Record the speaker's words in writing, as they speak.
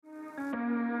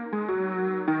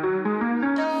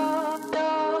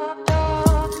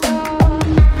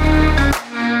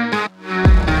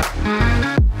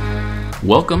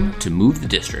Welcome to Move the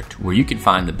District, where you can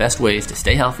find the best ways to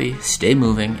stay healthy, stay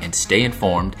moving, and stay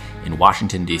informed in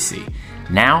Washington, D.C.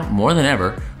 Now, more than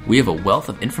ever, we have a wealth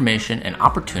of information and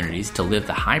opportunities to live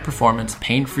the high-performance,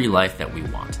 pain-free life that we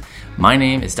want. My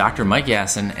name is Dr. Mike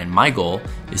Yassin, and my goal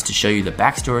is to show you the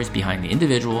backstories behind the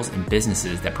individuals and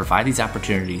businesses that provide these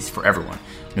opportunities for everyone,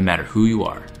 no matter who you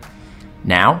are.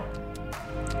 Now,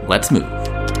 let's move.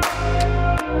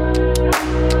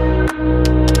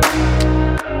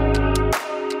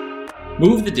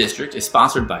 Move the District is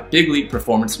sponsored by Big League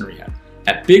Performance and Rehab.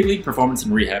 At Big League Performance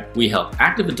and Rehab, we help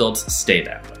active adults stay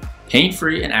that way,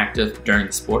 pain-free and active during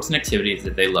the sports and activities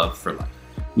that they love for life.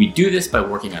 We do this by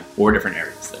working on 4 different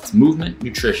areas. That's movement,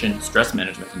 nutrition, stress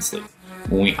management, and sleep.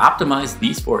 When we optimize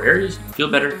these 4 areas, you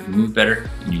feel better, you move better,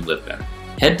 and you live better.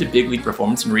 Head to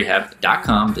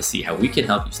bigleagueperformanceandrehab.com to see how we can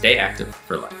help you stay active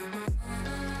for life.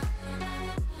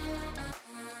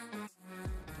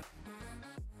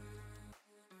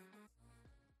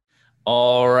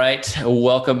 All right,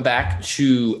 welcome back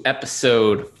to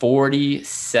episode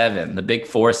 47, the big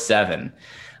 47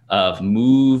 of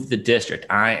Move the District.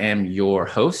 I am your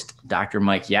host, Dr.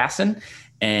 Mike Yassin,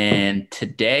 and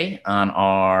today on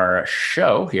our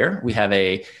show here, we have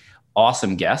a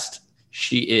awesome guest.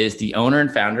 She is the owner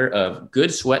and founder of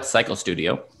Good Sweat Cycle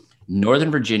Studio, Northern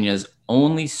Virginia's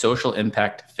only social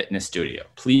impact fitness studio.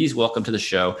 Please welcome to the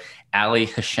show, Ali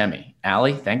Hashemi.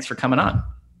 Ali, thanks for coming on.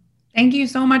 Thank you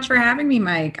so much for having me,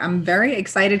 Mike. I'm very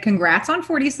excited. Congrats on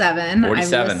 47.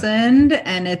 47. I listened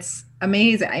and it's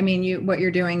amazing. I mean, what you're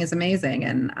doing is amazing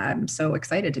and I'm so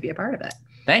excited to be a part of it.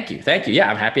 Thank you. Yeah,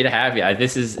 I'm happy to have you.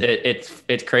 This is,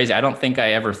 it's crazy. I don't think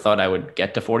I ever thought I would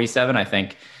get to 47. I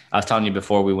think I was telling you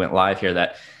before we went live here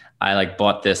that I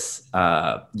bought this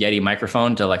Yeti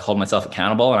microphone to hold myself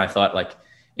accountable. And I thought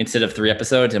instead of 3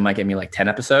 episodes, it might give me 10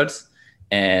 episodes.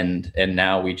 And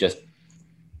now we just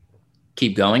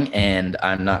keep going, and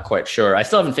I'm not quite sure. I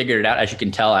still haven't figured it out. As you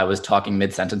can tell, I was talking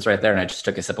mid-sentence right there, and I just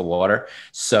took a sip of water.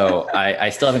 So I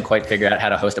still haven't quite figured out how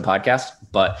to host a podcast,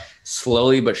 but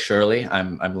slowly but surely,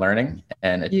 I'm learning,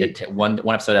 and one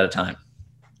episode at a time.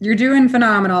 You're doing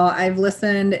phenomenal. I've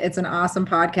listened. It's an awesome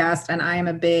podcast, and I am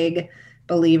a big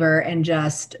believer in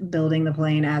just building the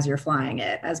plane as you're flying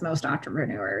it, as most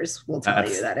entrepreneurs will tell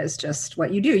you. That is just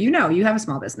what you do. You have a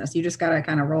small business. You just got to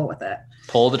kind of roll with it.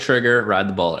 Pull the trigger, ride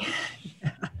the bullet.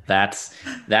 That's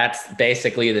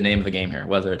basically the name of the game here.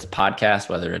 Whether it's a podcast,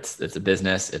 whether it's a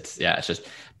business, it's just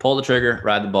pull the trigger,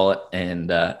 ride the bullet,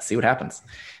 and see what happens.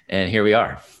 And here we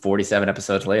are, 47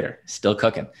 episodes later, still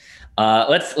cooking.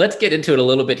 Let's get into it a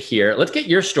little bit here. Let's get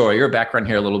your story, your background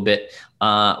here a little bit.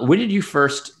 When did you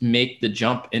first make the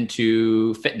jump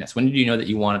into fitness? When did you know that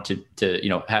you wanted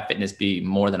to have fitness be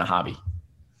more than a hobby?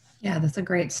 Yeah, that's a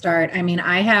great start. I mean,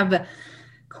 I have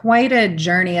quite a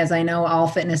journey, as I know all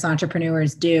fitness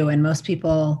entrepreneurs do. And most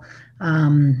people,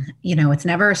 it's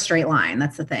never a straight line.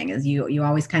 That's the thing, is you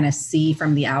always kind of see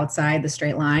from the outside the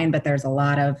straight line, but there's a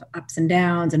lot of ups and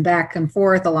downs and back and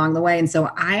forth along the way. And so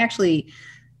I actually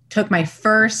took my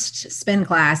first spin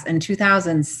class in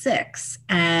 2006,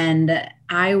 and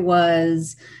I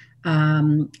was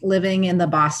living in the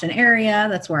Boston area.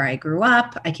 That's where I grew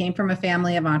up. I came from a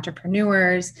family of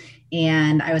entrepreneurs,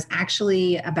 and I was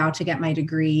actually about to get my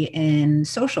degree in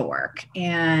social work.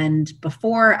 And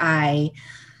before I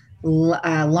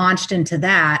launched into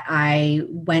that, I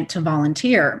went to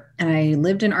volunteer, and I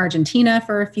lived in Argentina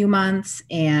for a few months,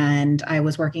 and I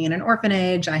was working in an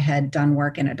orphanage. I had done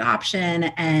work in adoption,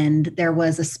 and there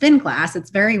was a spin class. It's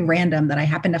very random that I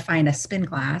happened to find a spin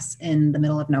class in the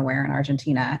middle of nowhere in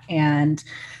Argentina. And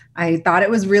I thought it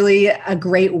was really a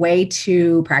great way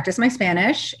to practice my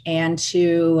Spanish and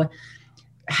to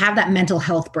have that mental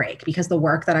health break, because the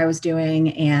work that I was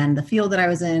doing and the field that I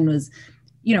was in was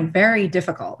very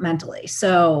difficult mentally.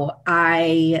 So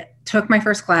I took my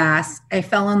first class. I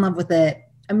fell in love with it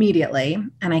immediately,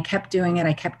 and I kept doing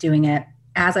it.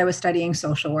 As I was studying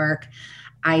social work,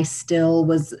 I still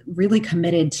was really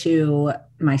committed to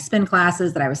my spin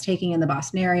classes that I was taking in the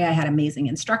Boston area. I had amazing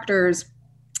instructors,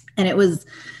 and it was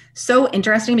so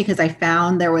interesting because I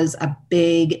found there was a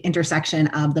big intersection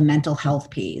of the mental health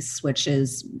piece, which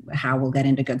is how we'll get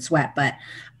into Good Sweat. But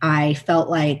I felt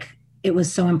like it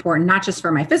was so important, not just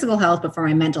for my physical health, but for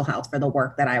my mental health, for the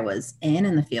work that I was in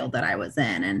and the field that I was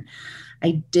in. And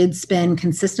I did spin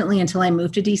consistently until I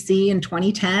moved to DC in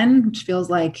 2010, which feels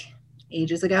like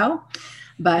ages ago.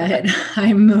 But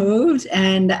I moved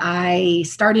and I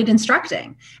started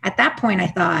instructing. At that point, I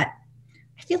thought,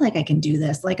 I feel like I can do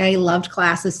this. I loved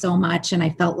classes so much. And I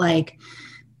felt like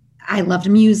I loved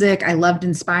music. I loved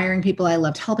inspiring people. I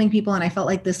loved helping people. And I felt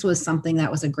like this was something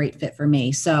that was a great fit for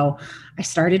me. So I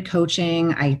started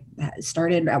coaching. I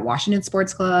started at Washington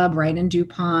Sports Club right in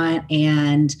DuPont,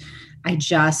 and I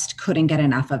just couldn't get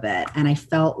enough of it. And I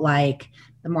felt like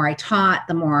the more I taught,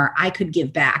 the more I could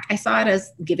give back. I saw it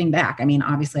as giving back. I mean,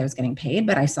 obviously I was getting paid,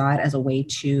 but I saw it as a way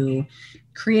to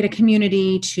create a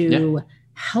community, to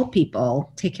help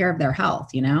people take care of their health,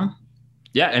 you know?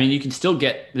 Yeah, I mean, you can still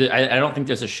get. I don't think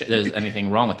there's anything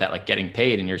wrong with that, like getting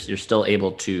paid, and you're still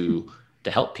able to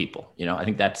help people. You know, I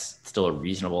think that's still a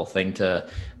reasonable thing to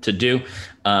do.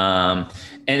 And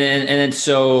then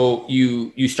so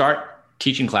you start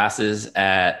teaching classes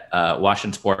at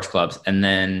Washington Sports Clubs, and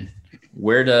then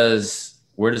where does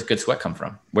Good Sweat come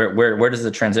from? Where does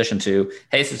the transition to,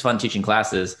 hey, this is fun teaching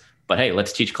classes, but hey,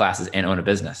 let's teach classes and own a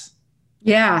business?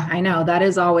 Yeah, I know. That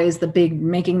is always the big,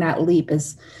 making that leap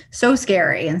is so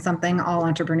scary and something all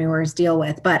entrepreneurs deal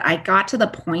with. But I got to the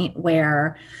point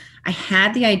where I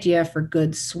had the idea for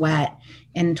Good Sweat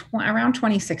in around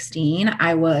 2016.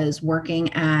 I was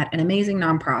working at an amazing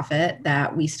nonprofit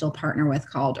that we still partner with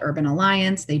called Urban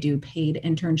Alliance. They do paid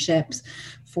internships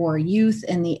for youth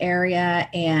in the area.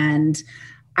 And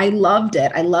I loved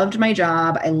it. I loved my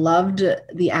job. I loved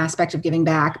the aspect of giving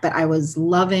back, but I was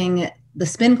loving the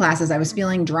spin classes. I was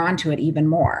feeling drawn to it even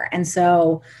more. And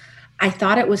so I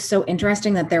thought it was so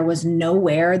interesting that there was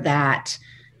nowhere that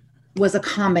was a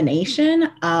combination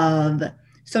of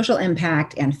social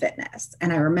impact and fitness.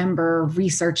 And I remember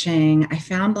researching, I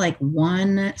found like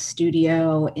one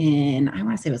studio in, I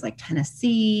want to say it was like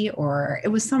Tennessee, or it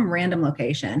was some random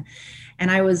location.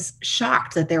 And I was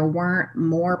shocked that there weren't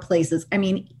more places. I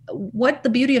mean, what the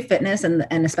beauty of fitness and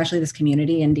especially this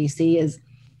community in DC is,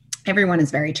 everyone is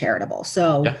very charitable.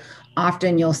 So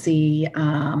often you'll see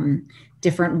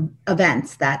different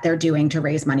events that they're doing to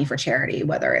raise money for charity,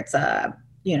 whether it's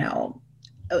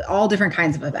all different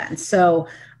kinds of events. So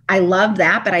I love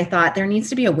that, but I thought there needs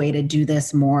to be a way to do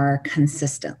this more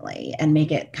consistently and make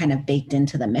it kind of baked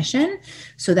into the mission.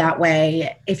 So that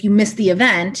way, if you miss the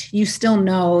event, you still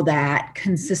know that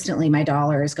consistently my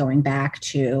dollar is going back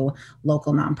to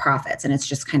local nonprofits. And it's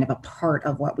just kind of a part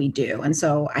of what we do. And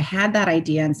so I had that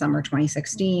idea in summer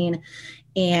 2016,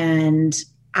 and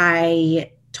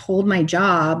I told my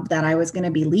job that I was going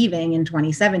to be leaving in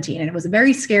 2017. And it was a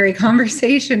very scary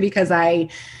conversation because I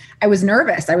was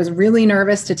nervous. I was really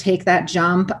nervous to take that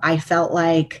jump. I felt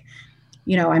like,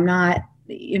 I'm not,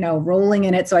 rolling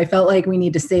in it. So I felt like we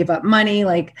need to save up money.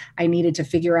 Like I needed to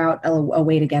figure out a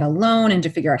way to get a loan and to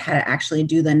figure out how to actually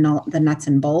do the nuts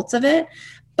and bolts of it.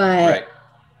 But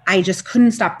I just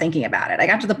couldn't stop thinking about it. I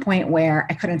got to the point where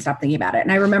I couldn't stop thinking about it.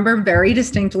 And I remember very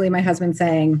distinctly my husband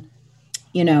saying,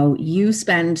 you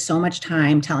spend so much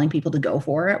time telling people to go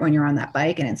for it when you're on that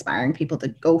bike and inspiring people to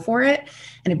go for it.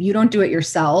 And if you don't do it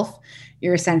yourself,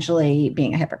 you're essentially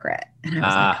being a hypocrite. And I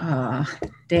was like, oh,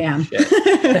 damn.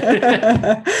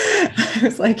 I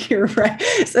was like, you're right.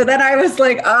 So then I was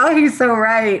like, oh, he's so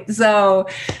right. So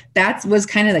that was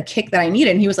kind of the kick that I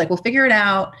needed. And he was like, we'll figure it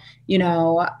out.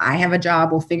 I have a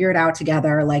job. We'll figure it out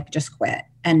together. Like just quit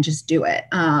and just do it.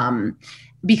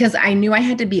 Because I knew I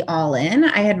had to be all in.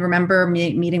 I had remember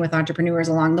meeting with entrepreneurs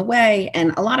along the way,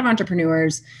 and a lot of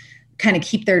entrepreneurs kind of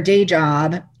keep their day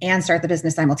job and start the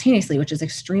business simultaneously, which is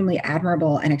extremely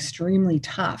admirable and extremely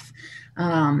tough.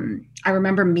 I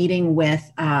remember meeting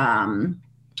with the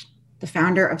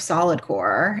founder of Solid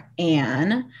Core,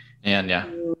 Anne,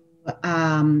 who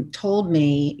told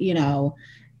me,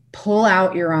 pull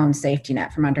out your own safety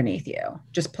net from underneath you.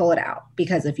 Just pull it out,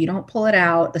 because if you don't pull it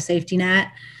out, the safety net,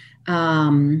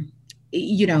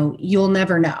 you'll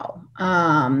never know.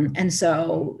 And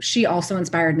so she also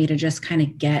inspired me to just kind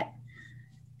of get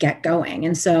going.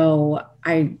 And so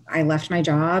I left my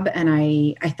job, and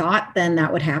I thought then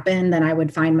that would happen. Then I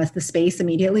would find the space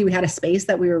immediately. We had a space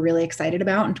that we were really excited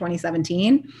about in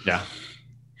 2017. Yeah.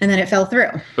 And then it fell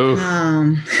through.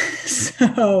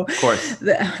 So of course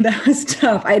that was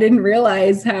tough. I didn't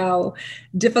realize how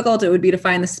difficult it would be to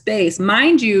find the space.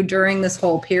 Mind you, during this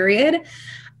whole period,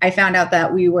 I found out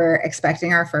that we were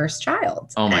expecting our first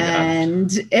child. Oh my God.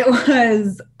 And it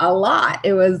was a lot.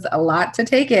 It was a lot to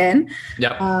take in.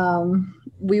 Yep.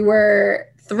 We were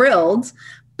thrilled,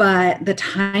 but the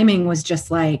timing was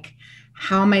just like,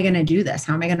 how am I going to do this?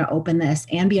 How am I going to open this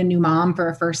and be a new mom for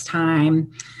a first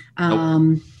time?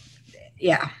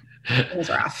 Yeah, it was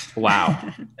rough.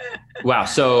 Wow.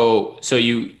 So is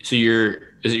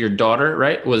it your daughter,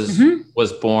 right?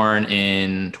 Was born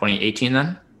in 2018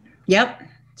 then? Yep.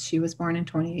 She was born in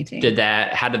 2018.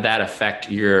 How did that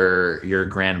affect your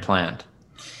grand plan?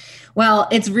 Well,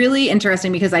 it's really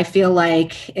interesting because I feel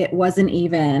like it wasn't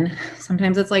even,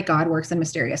 sometimes it's like God works in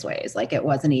mysterious ways. Like it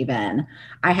wasn't even,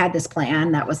 I had this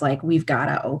plan that was like, we've got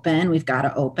to open, we've got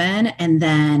to open. And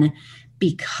then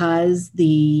because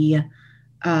the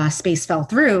space fell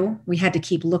through, we had to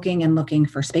keep looking and looking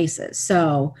for spaces.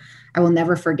 So I will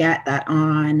never forget that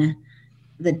on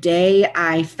the day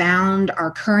I found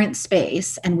our current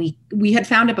space, and we had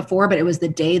found it before, but it was the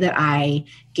day that I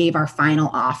gave our final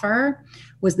offer,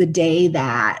 was the day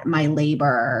that my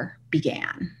labor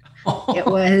began. It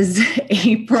was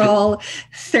April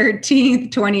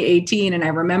 13th, 2018. And I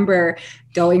remember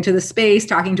going to the space,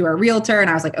 talking to our realtor, and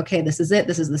I was like, okay, this is it.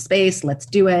 This is the space. Let's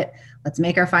do it. Let's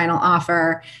make our final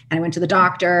offer. And I went to the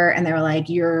doctor and they were like,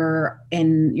 your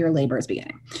labor is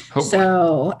beginning. Oh,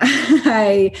 so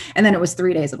and then it was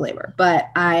 3 days of labor, but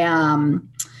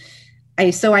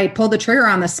so I pulled the trigger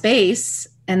on the space,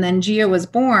 and then Gia was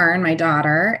born, my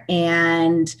daughter,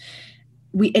 and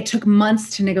it took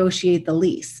months to negotiate the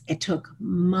lease. It took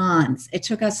months. It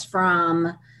took us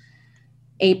from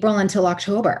April until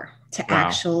October to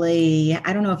actually,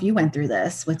 I don't know if you went through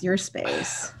this with your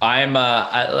space. I'm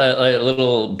a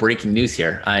little breaking news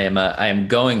here. I am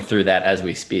going through that as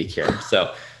we speak here.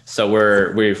 So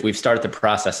we've started the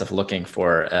process of looking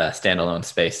for a standalone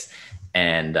space,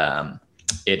 and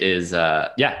it is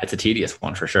it's a tedious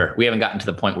one for sure. We haven't gotten to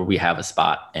the point where we have a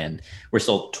spot, and we're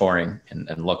still touring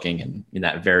and looking and in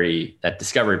that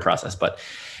discovery process. But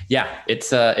yeah,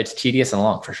 it's tedious and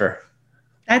long for sure.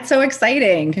 That's so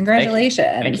exciting. Congratulations.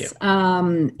 Thank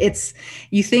you.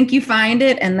 You think you find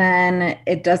it and then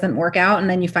it doesn't work out, and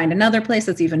then you find another place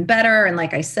that's even better. And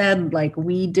like I said, like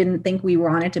we didn't think we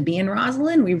wanted to be in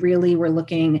Roslyn. We really were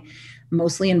looking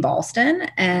mostly in Ballston,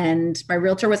 and my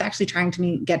realtor was actually trying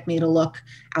to get me to look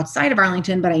outside of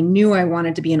Arlington, but I knew I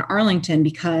wanted to be in Arlington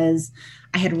because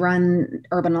I had run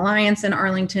Urban Alliance in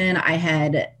Arlington. I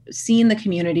had seen the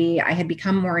community. I had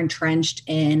become more entrenched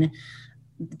in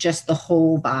just the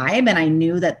whole vibe. And I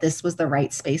knew that this was the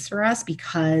right space for us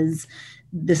because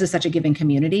this is such a giving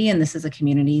community. And this is a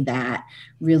community that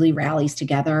really rallies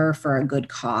together for a good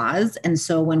cause. And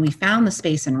so when we found the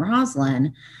space in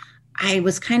Roslyn, I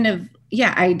was kind of,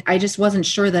 I just wasn't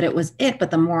sure that it was it. But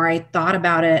the more I thought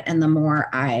about it and the more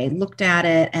I looked at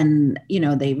it, and,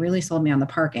 they really sold me on the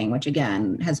parking, which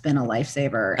again has been a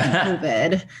lifesaver in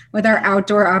COVID with our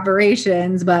outdoor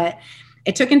operations. But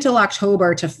it took until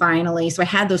October to finally, so I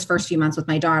had those first few months with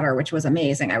my daughter, which was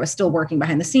amazing. I was still working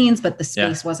behind the scenes, but the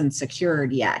space wasn't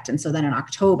secured yet. And so then in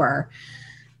October,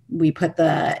 we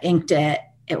inked it,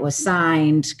 it was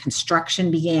signed,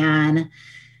 construction began.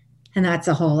 And that's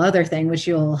a whole other thing, which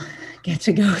you'll get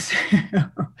to go through.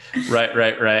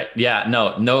 Right. Yeah,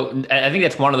 no. I think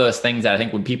that's one of those things that I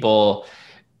think when people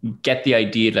get the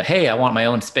idea that, hey, I want my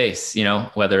own space,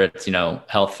 whether it's,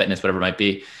 health, fitness, whatever it might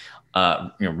be,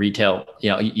 retail,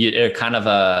 it kind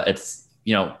of it's,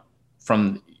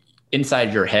 from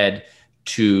inside your head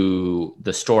to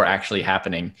the store actually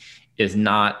happening is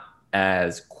not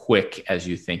as quick as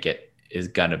you think it is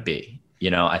going to be.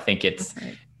 I think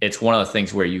it's one of those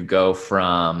things where you go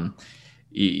from,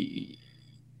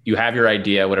 you have your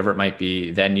idea, whatever it might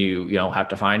be, then you have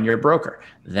to find your broker.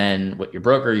 Then with your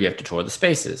broker, you have to tour the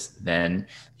spaces. Then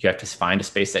you have to find a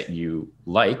space that you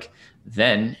like.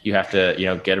 Then you have to,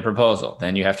 get a proposal.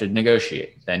 Then you have to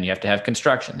negotiate. Then you have to have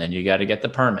construction. Then you got to get the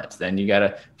permits. Then you got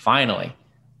to finally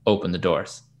open the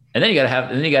doors. And then you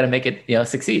got to make it,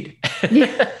 succeed.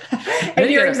 Yeah.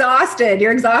 And you're exhausted.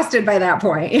 You're exhausted by that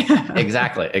point.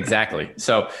 Exactly.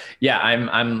 So yeah,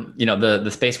 I'm,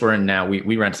 the space we're in now,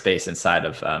 we rent space inside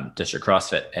of District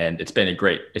CrossFit, and it's been a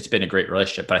great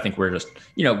relationship. But I think we're just,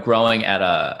 growing at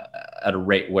a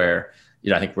rate where,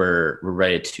 I think we're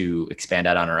ready to expand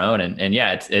out on our own. And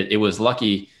yeah, it was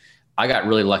lucky. I got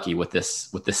really lucky with this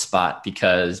spot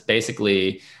because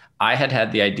basically I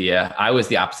had the idea. I was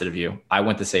the opposite of you. I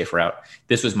went the safe route.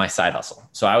 This was my side hustle.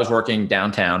 So I was working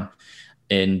downtown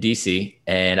in DC,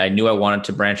 and I knew I wanted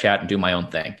to branch out and do my own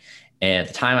thing. And at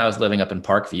the time I was living up in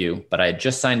Parkview, but I had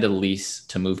just signed a lease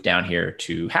to move down here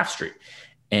to Half Street.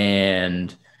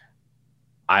 And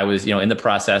I was, in the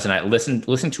process, and I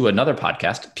listened to another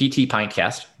podcast, PT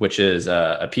Pintcast, which is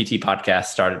a PT podcast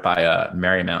started by a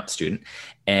Marymount student.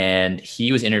 And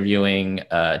he was interviewing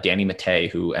Danny Mattei,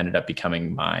 who ended up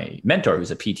becoming my mentor,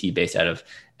 who's a PT based out of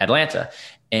Atlanta.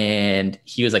 And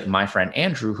he was like, my friend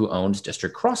Andrew, who owns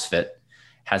District CrossFit,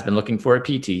 has been looking for a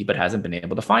PT, but hasn't been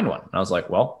able to find one. And I was like,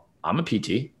 well, I'm a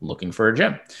PT looking for a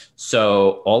gym.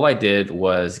 So all I did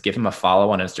was give him a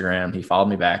follow on Instagram. He followed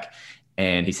me back,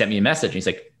 and he sent me a message. He's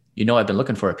like, I've been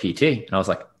looking for a PT. And I was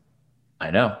like,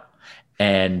 I know.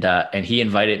 And he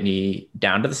invited me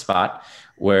down to the spot.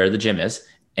 where the gym is.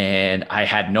 And I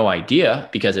had no idea,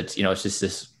 because it's, it's just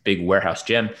this big warehouse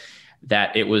gym,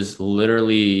 that it was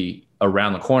literally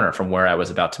around the corner from where I was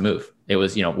about to move. It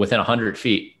was, within 100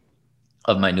 feet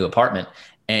of my new apartment.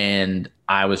 And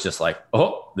I was just like,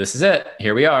 oh, this is it.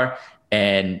 Here we are.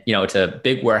 And, it's a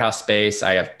big warehouse space.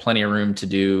 I have plenty of room to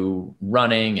do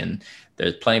running, and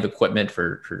there's plenty of equipment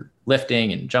for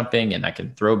lifting and jumping. And I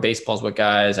can throw baseballs with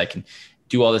guys. I can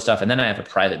do all this stuff. And then I have a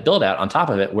private build out on top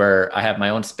of it, where I have my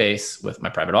own space with my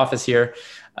private office here,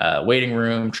 waiting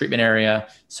room, treatment area.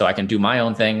 So I can do my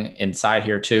own thing inside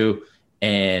here too.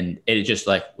 And it just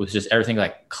was just everything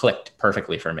clicked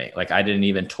perfectly for me. I didn't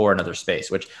even tour another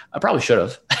space, which I probably should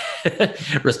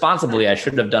have. Responsibly, I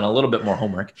should have done a little bit more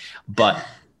homework, but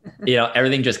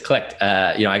everything just clicked.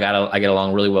 I get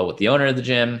along really well with the owner of the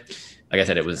gym. Like I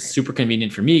said, it was super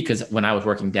convenient for me, because when I was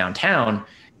working downtown,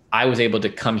 I was able to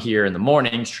come here in the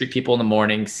mornings, treat people in the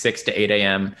morning, 6 to 8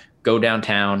 a.m., go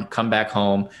downtown, come back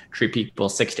home, treat people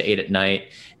 6 to 8 at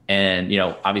night. And,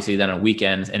 obviously then on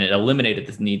weekends, and it eliminated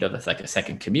this need of a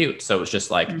second commute. So it was just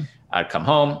I'd come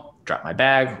home, drop my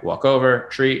bag, walk over,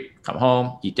 treat, come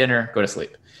home, eat dinner, go to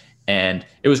sleep. And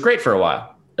it was great for a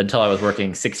while, until I was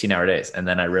working 16-hour days. And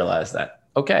then I realized that,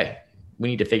 okay, we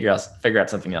need to figure out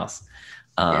something else.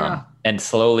 And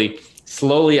slowly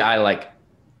I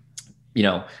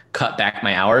cut back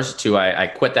my hours to, I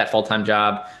quit that full-time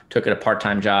job, took it a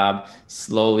part-time job,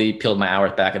 slowly peeled my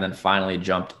hours back, and then finally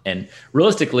jumped. And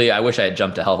realistically, I wish I had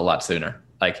jumped a hell of a lot sooner.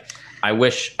 I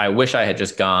wish I had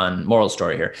just gone, moral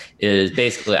story here is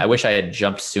basically, I wish I had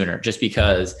jumped sooner, just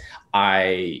because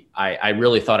I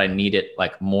really thought I needed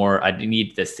more. I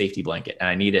need this safety blanket, and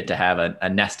I needed to have a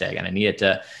nest egg, and I needed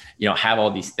to, have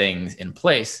all these things in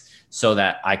place so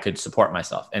that I could support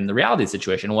myself. And the reality of the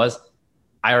situation was,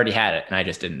 I already had it, and I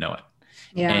just didn't know it.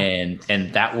 Yeah.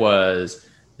 And that was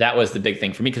the big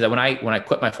thing for me. Because when I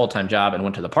quit my full-time job and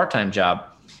went to the part-time job,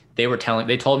 they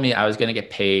told me I was going to get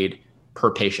paid per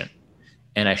patient.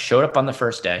 And I showed up on the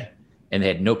first day, and they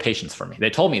had no patients for me. They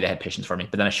told me they had patients for me,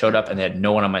 but then I showed up and they had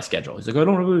no one on my schedule. He's like, I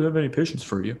don't really have any patients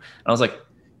for you. And I was like,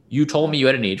 you told me you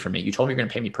had a need for me. You told me you're going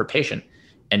to pay me per patient,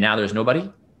 and now there's nobody?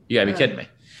 You gotta be kidding me.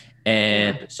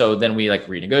 And so then we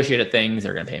renegotiated things.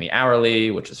 They're going to pay me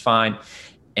hourly, which is fine.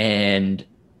 And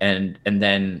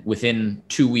then within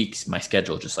 2 weeks, my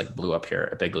schedule just blew up here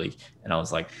at Big League. And I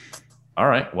was like, all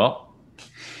right, well,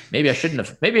 maybe I shouldn't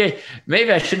have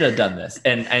done this.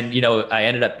 And I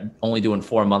ended up only doing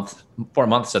 4 months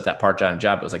at that part-time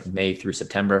job. It was May through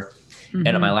September. Mm-hmm.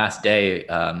 And on my last day,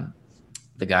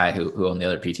 the guy who owned the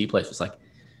other PT place was like,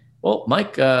 well,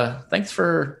 Mike, thanks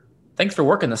for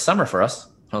working this summer for us.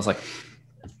 And I was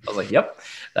like, yep,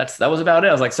 that was about it.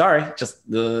 I was like, sorry, just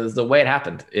the way it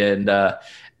happened. And,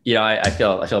 I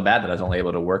feel bad that I was only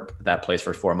able to work at that place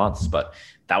for 4 months, but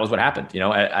that was what happened.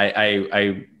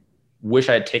 I wish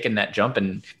I had taken that jump,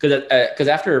 and because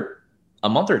after a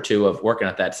month or two of working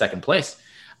at that second place,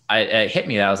 it hit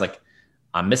me that I was like,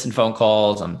 I'm missing phone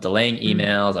calls, I'm delaying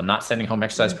emails, I'm not sending home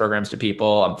exercise programs to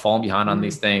people, I'm falling behind on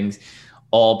these things,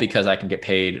 all because I can get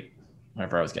paid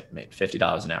whatever I was getting paid,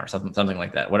 $50 an hour, something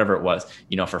like that, whatever it was,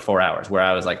 for 4 hours, where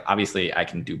I was like, obviously I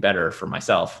can do better for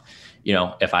myself,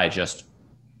 if I just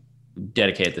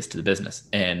dedicate this to the business.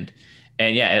 And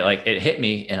yeah, it hit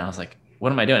me, and I was like,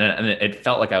 what am I doing? And it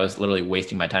felt like I was literally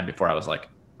wasting my time before I was like,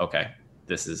 okay,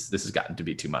 this has gotten to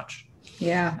be too much.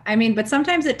 Yeah. I mean, but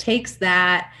sometimes it takes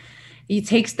that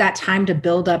time to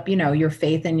build up, your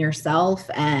faith in yourself.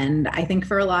 And I think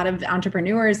for a lot of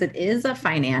entrepreneurs, it is a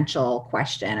financial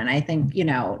question. And I think,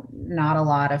 not a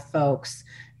lot of folks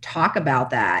talk about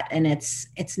that. And it's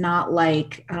not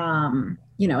like,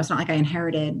 it's not like I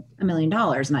inherited $1 million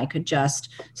and I could just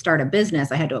start a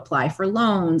business. I had to apply for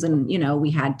loans, and,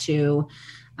 we had to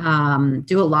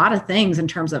do a lot of things in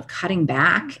terms of cutting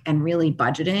back and really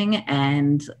budgeting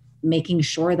and making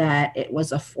sure that it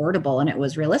was affordable and it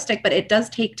was realistic. But it does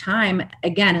take time.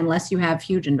 Again, unless you have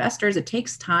huge investors, it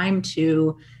takes time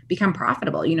to become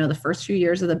profitable. The first few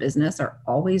years of the business are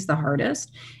always the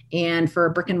hardest. And for a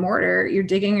brick and mortar, you're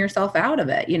digging yourself out of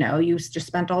it. You just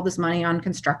spent all this money on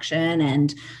construction,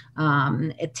 and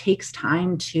it takes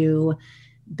time to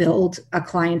build a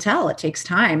clientele. It takes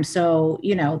time. So,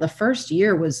 the first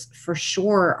year was for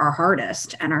sure our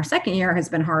hardest, and our second year has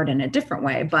been hard in a different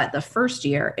way. But the first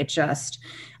year,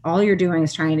 all you're doing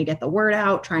is trying to get the word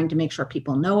out, trying to make sure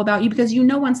people know about you, because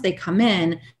once they come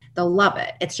in, they'll love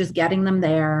it. It's just getting them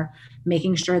there,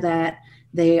 making sure that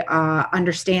they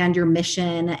understand your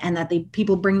mission, and that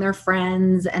people bring their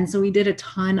friends. And so we did a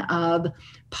ton of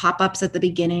pop-ups at the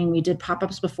beginning. We did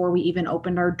pop-ups before we even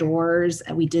opened our doors.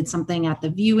 We did something at the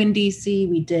View in DC.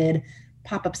 We did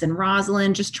pop-ups in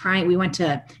Roslyn, we went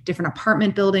to different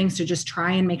apartment buildings to just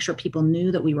try and make sure people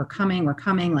knew that we're coming,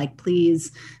 like,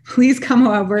 please come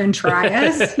over and try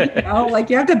us. Like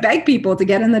you have to beg people to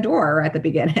get in the door at the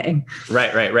beginning.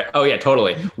 Right. Oh yeah,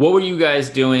 totally. What were you guys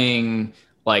doing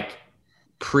like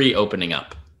pre-opening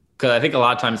up? Because I think a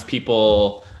lot of times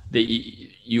people that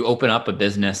you open up a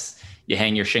business, you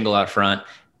hang your shingle out front,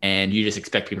 and you just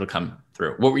expect people to come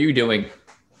through. What were you doing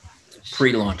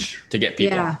pre-launch to get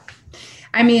people? Yeah.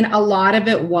 I mean, a lot of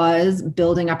it was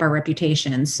building up our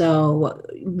reputation. So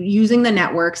using the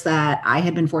networks that I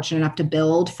had been fortunate enough to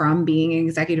build from being an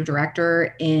executive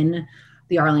director in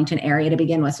the Arlington area to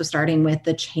begin with. So starting with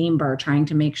the chamber, trying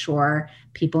to make sure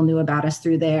people knew about us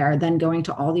through there, then going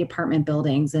to all the apartment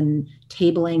buildings and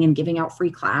tabling and giving out free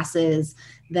classes,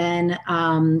 then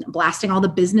blasting all the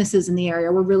businesses in the area.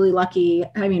 We're really lucky.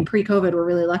 I mean, pre-COVID, we're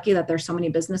really lucky that there's so many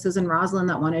businesses in Roslyn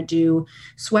that want to do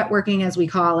sweatworking, as we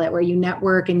call it, where you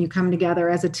network and you come together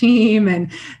as a team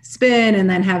and spin and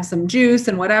then have some juice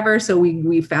and whatever. So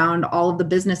we found all of the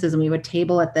businesses and we would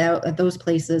table at those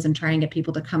places and try and get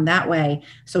people to come that way.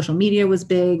 Social media was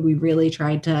big. We really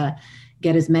tried to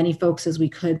get as many folks as we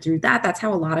could through that. That's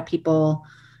how a lot of people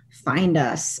find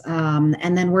us.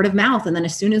 And then word of mouth. And then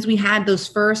as soon as we had those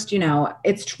first,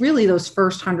 it's really those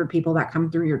first 100 people that come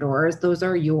through your doors. Those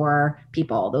are your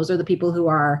people. Those are the people who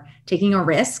are taking a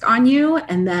risk on you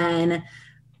and then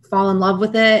fall in love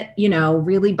with it,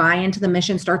 really buy into the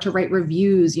mission, start to write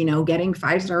reviews, getting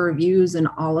 5-star reviews and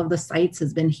all of the sites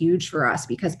has been huge for us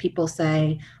because people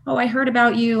say, oh, I heard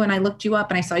about you and I looked you up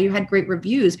and I saw you had great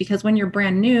reviews, because when you're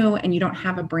brand new and you don't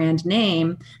have a brand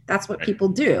name, that's what people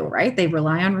do, right? They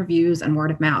rely on reviews and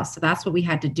word of mouth. So that's what we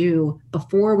had to do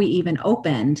before we even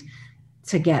opened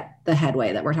to get the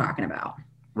headway that we're talking about.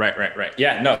 Right.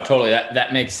 Yeah, no, totally.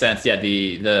 That makes sense. Yeah.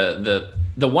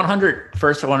 The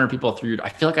 100 people through, I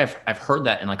feel like I've heard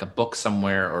that in like a book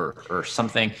somewhere or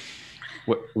something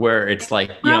where it's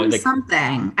like,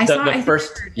 something the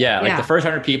first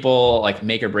 100 people like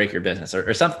make or break your business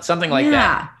or something like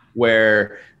that,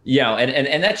 where,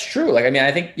 and that's true. Like, I mean,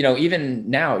 I think, even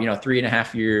now,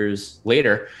 3.5 years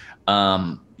later,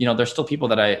 there's still people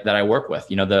that I work with,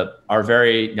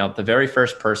 the very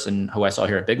first person who I saw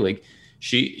here at Big League,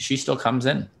 she still comes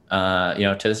in,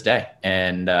 to this day.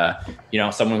 And,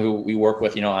 someone who we work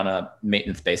with, on a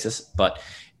maintenance basis, but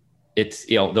it's,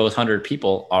 those 100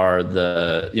 people are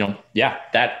that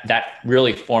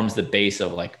really forms the base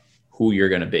of like who you're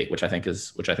going to be, which I think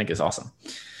is awesome.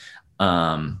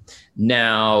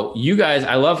 Now you guys,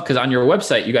 I love, cause on your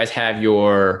website, you guys have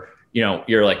your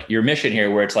mission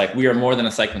here, where it's like, we are more than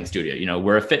a cycling studio.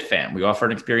 We're a fit fam. We offer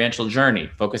an experiential journey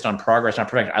focused on progress, not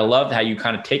perfection. I love how you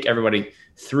kind of take everybody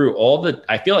through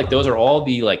I feel like those are all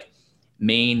the like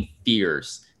main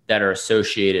fears that are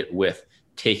associated with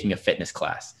taking a fitness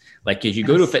class. Like if you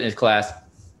go to a fitness class,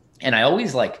 and I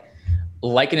always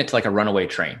liken it to like a runaway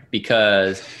train,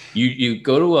 because you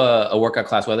go to a workout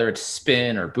class, whether it's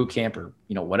spin or boot camp or,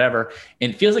 whatever,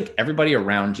 and it feels like everybody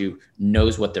around you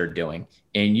knows what they're doing.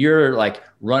 And you're like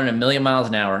running 1,000,000 miles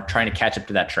an hour trying to catch up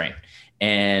to that train.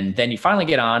 And then you finally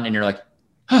get on and you're like,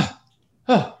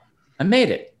 I made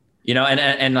it,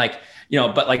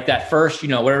 but like that first,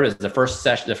 whatever it is, the first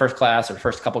session, the first class or the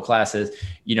first couple classes,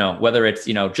 whether it's,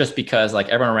 just because like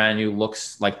everyone around you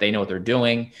looks like they know what they're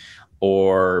doing,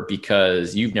 or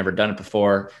because you've never done it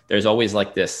before, there's always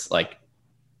like this like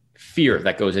fear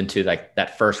that goes into like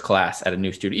that first class at a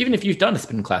new studio. Even if you've done a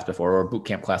spin class before or a boot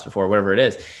camp class before, whatever it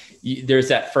is, there's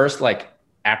that first like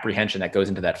apprehension that goes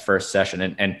into that first session.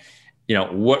 And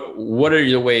what are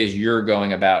the ways you're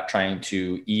going about trying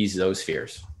to ease those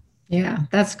fears? Yeah,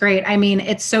 that's great. I mean,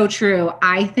 it's so true.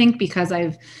 I think because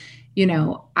I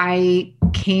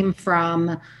came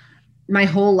from, my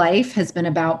whole life has been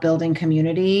about building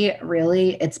community.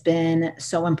 Really, it's been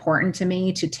so important to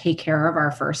me to take care of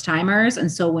our first timers.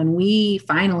 And so when we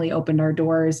finally opened our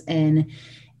doors in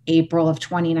April of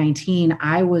 2019,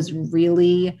 I was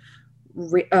really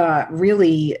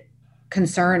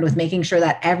concerned with making sure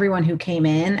that everyone who came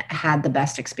in had the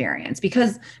best experience,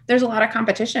 because there's a lot of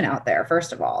competition out there.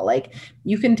 First of all, like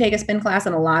you can take a spin class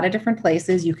in a lot of different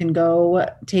places. You can go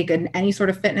take any sort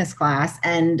of fitness class,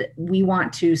 and we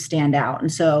want to stand out. And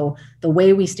so the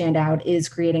way we stand out is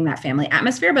creating that family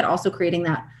atmosphere, but also creating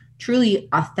that truly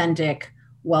authentic,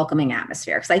 welcoming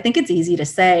atmosphere. Because I think it's easy to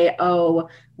say, oh,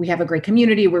 we have a great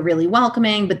community, we're really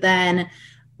welcoming, but then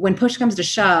when push comes to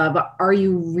shove, are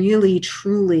you really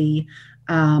truly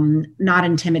not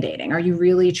intimidating? Are you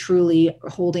really truly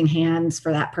holding hands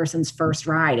for that person's first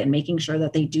ride and making sure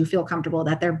that they do feel comfortable,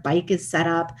 that their bike is set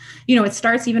up? It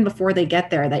starts even before they get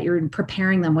there, that you're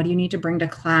preparing them. What do you need to bring to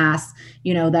class?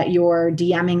 That you're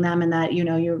DMing them, and that,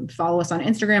 you follow us on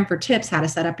Instagram for tips, how to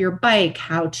set up your bike,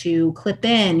 how to clip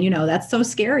in. That's so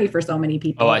scary for so many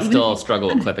people. Oh, I still struggle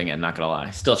with clipping in, not gonna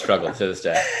lie. Still struggle to this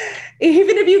day.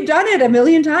 Even if you've done it a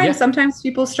million times, sometimes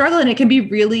people struggle, and it can be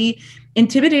really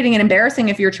intimidating and embarrassing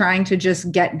if you're trying to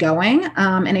just get going,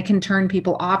 and it can turn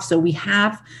people off. So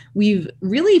we've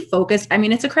really focused. I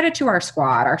mean, it's a credit to our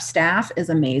squad. Our staff is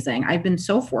amazing. I've been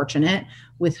so fortunate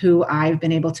with who I've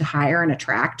been able to hire and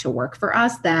attract to work for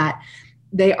us, that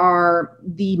they are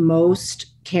the most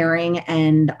caring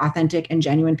and authentic and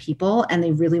genuine people, and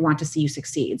they really want to see you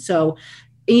succeed. So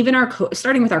even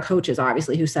starting with our coaches,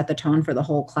 obviously, who set the tone for the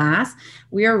whole class,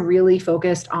 we are really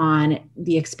focused on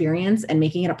the experience and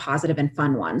making it a positive and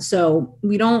fun one. So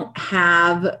we don't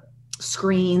have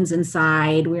screens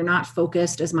inside. We're not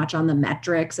focused as much on the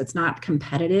metrics. It's not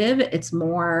competitive. It's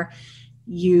more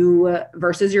you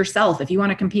versus yourself. If you want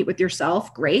to compete with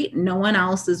yourself, great. No one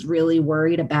else is really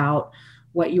worried about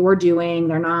what you're doing.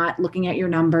 They're not looking at your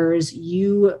numbers,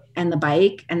 you and the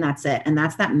bike, and that's it. And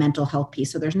that's that mental health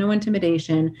piece. So there's no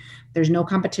intimidation, there's no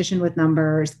competition with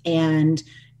numbers. And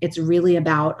it's really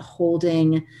about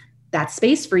holding that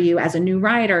space for you as a new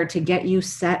rider to get you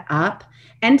set up,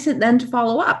 and to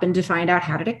follow up and to find out,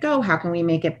 how did it go? How can we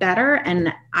make it better?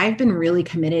 And I've been really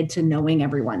committed to knowing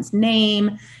everyone's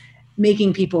name,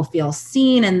 making people feel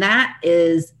seen. And that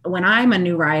is, when I'm a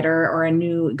new rider or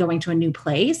going to a new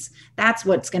place, that's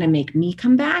what's going to make me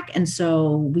come back. And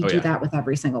so we do that with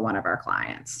every single one of our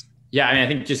clients. Yeah. I mean, I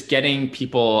think just getting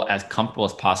people as comfortable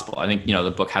as possible. I think,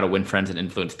 the book, How to Win Friends and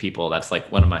Influence People, that's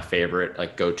like one of my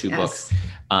favorite, go-to books.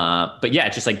 But yeah,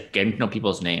 it's just like getting to know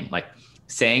people's name, like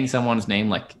saying someone's name,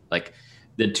 like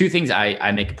the two things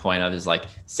I make a point of is like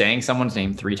saying someone's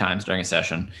name 3 times during a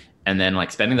session. And then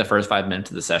spending the first 5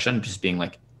 minutes of the session just being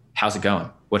like, how's it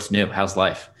going? What's new? How's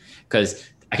life? Because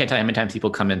I can't tell you how many times people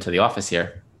come into the office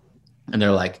here and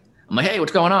I'm like, hey,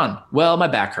 what's going on? Well, my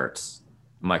back hurts.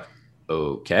 I'm like,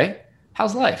 okay,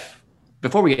 how's life?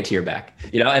 Before we get to your back,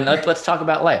 and let's talk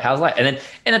about life. How's life? And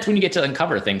that's when you get to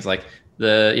uncover things like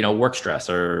the, work stress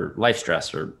or life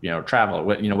stress or, travel,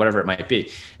 whatever it might be.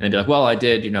 And then be like, well, I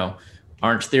did,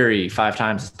 Orange Theory 5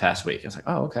 times this past week. I was like,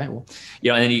 oh, okay. Well,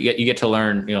 and then you get to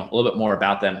learn, a little bit more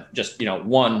about them, just,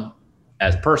 1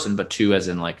 as a person, but 2 as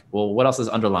in well, what else is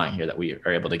underlying here that we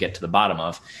are able to get to the bottom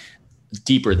of,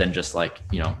 deeper than just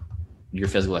your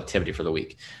physical activity for the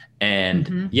week.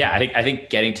 And I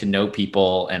think getting to know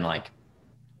people and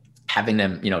having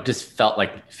them, just feel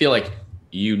like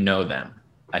them.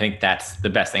 I think that's the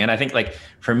best thing. And I think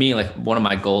for me, one of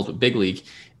my goals with Big League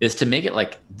is to make it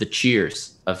the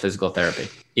Cheers of physical therapy.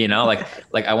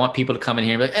 I want people to come in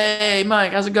here and be like, hey,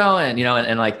 Mike, how's it going?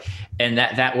 And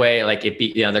that way, it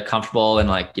be, they're comfortable.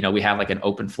 And we have an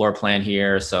open floor plan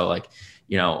here. So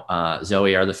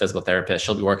Zoe, our the physical therapist,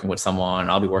 she'll be working with someone,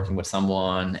 I'll be working with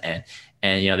someone, and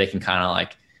they can kind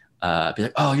of be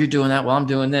like, oh, you're doing that, well, I'm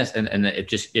doing this. And it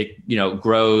just,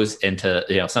 grows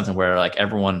into, something where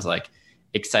everyone's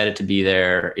excited to be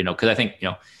there, cause I think,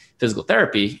 physical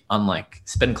therapy, unlike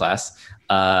spin class,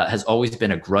 has always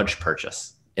been a grudge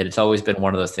purchase. It's always been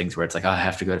one of those things where it's oh, I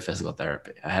have to go to physical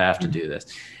therapy. I have to do this.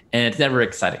 And it's never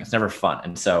exciting. It's never fun.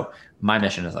 And so my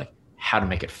mission is how to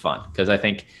make it fun. Cause I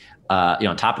think,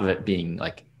 on top of it being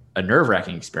a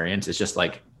nerve-wracking experience, it's just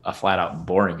a flat out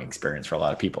boring experience for a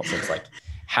lot of people. So it's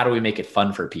how do we make it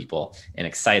fun for people and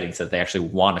exciting so that they actually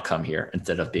want to come here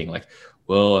instead of being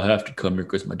well, I have to come here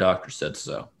because my doctor said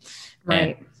so.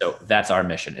 Right. And so that's our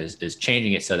mission is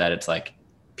changing it so that it's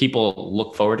people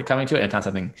look forward to coming to it. And it's not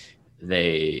something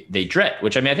they dread,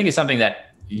 which I think is something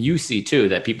that you see too,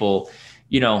 that people,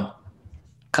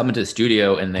 come into the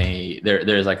studio and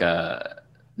there's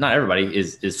not everybody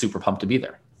is super pumped to be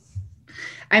there.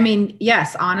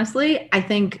 Yes, honestly, I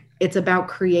think it's about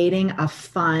creating a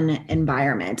fun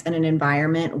environment and an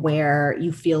environment where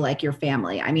you feel like your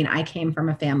family. I came from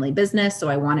a family business, so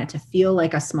I want it to feel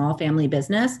like a small family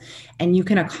business. And you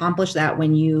can accomplish that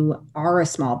when you are a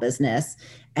small business.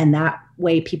 And that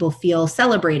way people feel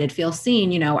celebrated, feel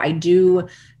seen. I do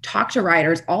talk to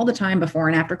riders all the time before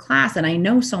and after class. And I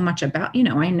know so much about,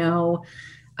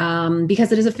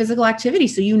 because it is a physical activity.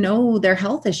 So, their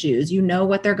health issues,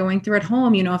 what they're going through at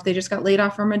home, if they just got laid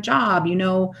off from a job,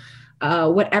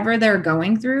 whatever they're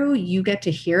going through, you get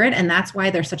to hear it. And that's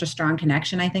why there's such a strong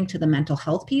connection, I think, to the mental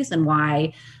health piece, and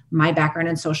why my background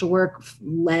in social work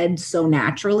led so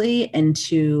naturally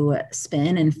into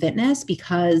spin and fitness,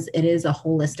 because it is a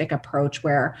holistic approach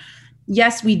where,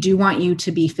 yes, we do want you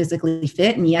to be physically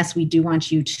fit. And yes, we do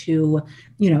want you to,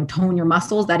 tone your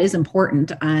muscles. That is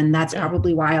important. And that's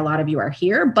probably why a lot of you are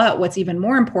here. But what's even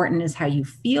more important is how you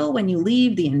feel when you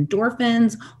leave, the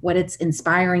endorphins, what it's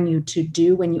inspiring you to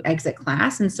do when you exit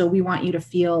class. And so we want you to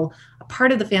feel a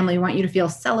part of the family. We want you to feel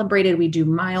celebrated. We do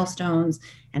milestones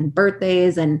and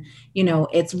birthdays. And,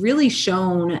 it's really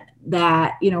shown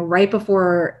that, right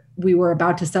before we were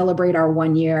about to celebrate our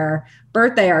 1-year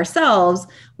birthday ourselves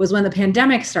was when the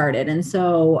pandemic started. And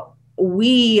so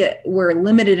we were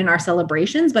limited in our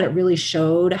celebrations, but it really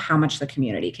showed how much the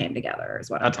community came together is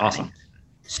what That's awesome.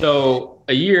 So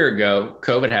a year ago,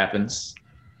 COVID happens.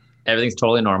 Everything's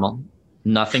totally normal.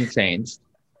 Nothing changed.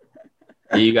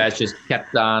 You guys just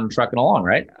kept on trucking along,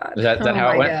 right? Is that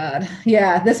how it went? God.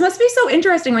 Yeah. This must be so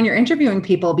interesting when you're interviewing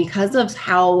people because of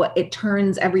how it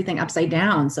turns everything upside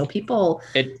down. So people,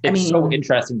 it's so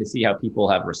interesting to see how people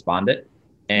have responded.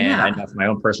 And I know from my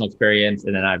own personal experience.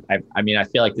 And then I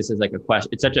feel like this is like a question.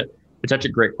 It's such a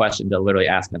great question to literally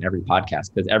ask on every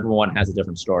podcast because everyone has a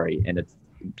different story and it's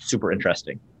super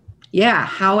interesting. Yeah.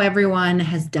 How everyone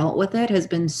has dealt with it has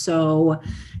been so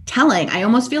telling. I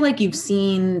almost feel like you've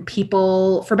seen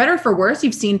people, for better or for worse,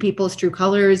 you've seen people's true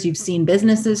colors. You've seen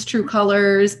businesses' true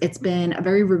colors. It's been a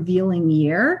very revealing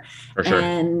year. For sure.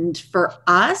 And for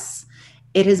us,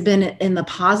 it has been in the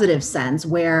positive sense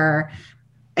where,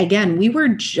 again, we were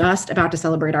just about to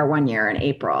celebrate our 1 year in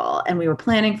April and we were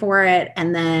planning for it.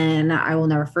 And then I will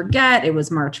never forget, it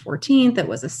was March 14th. It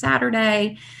was a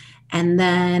Saturday. And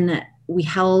then we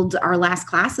held our last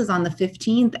classes on the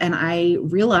 15th. And I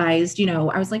realized,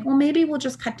 I was like, well, maybe we'll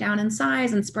just cut down in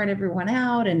size and spread everyone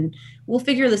out and we'll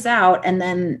figure this out. And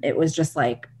then it was just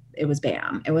like, it was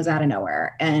bam, it was out of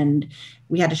nowhere and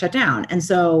we had to shut down. And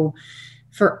so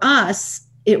for us,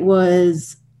 it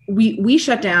was, we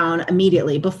shut down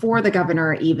immediately before the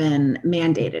governor even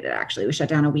mandated it. Actually, we shut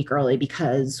down a week early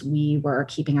because we were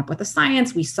keeping up with the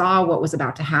science. We saw what was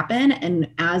about to happen. And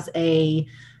as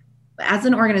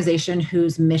an organization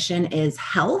whose mission is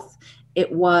health,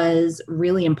 it was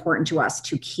really important to us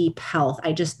to keep health.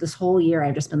 This whole year,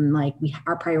 I've just been like,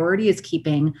 our priority is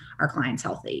keeping our clients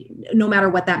healthy, no matter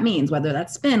what that means, whether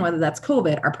that's spin, whether that's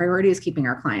COVID, our priority is keeping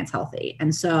our clients healthy.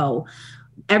 And so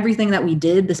everything that we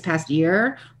did this past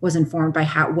year was informed by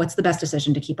what's the best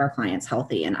decision to keep our clients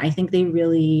healthy. And I think they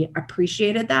really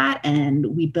appreciated that. And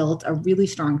we built a really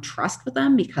strong trust with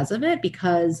them because of it,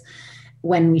 because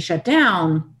when we shut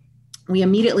down, we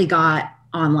immediately got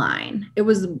online. It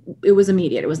was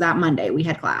immediate. It was that Monday. We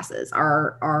had classes.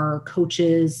 Our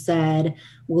coaches said,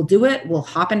 we'll do it. We'll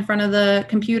hop in front of the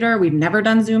computer. We've never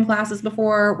done Zoom classes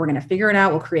before. We're going to figure it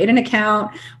out. We'll create an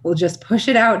account. We'll just push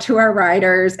it out to our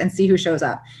riders and see who shows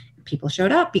up. People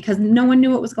showed up because no one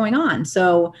knew what was going on.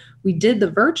 So we did the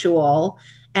virtual.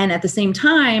 And at the same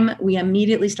time, we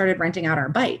immediately started renting out our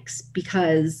bikes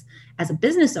because as a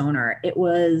business owner, it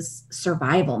was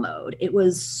survival mode. It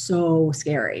was so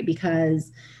scary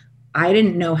because I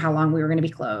didn't know how long we were going to be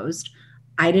closed.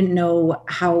 I didn't know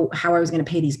how I was going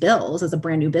to pay these bills. As a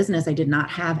brand new business, I did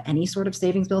not have any sort of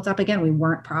savings built up. Again, we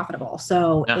weren't profitable.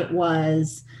 So It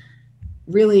was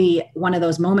really one of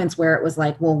those moments where it was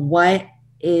like, well, what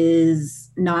is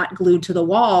not glued to the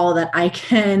wall that I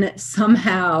can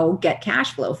somehow get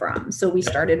cash flow from? So we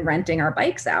started renting our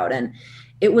bikes out, and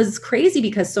it was crazy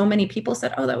because so many people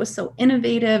said, oh, that was so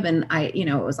innovative. And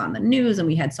it was on the news and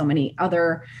we had so many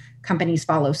other companies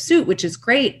follow suit, which is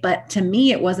great. But to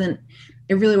me, it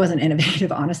really wasn't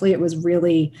innovative. Honestly, it was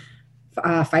really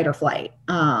fight or flight.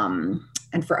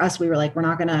 And for us, we were like, we're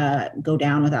not going to go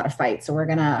down without a fight. So we're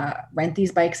going to rent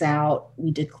these bikes out.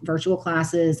 We did virtual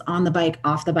classes on the bike,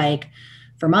 off the bike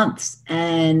for months.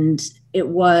 And it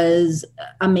was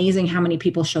amazing how many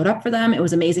people showed up for them. It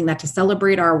was amazing that to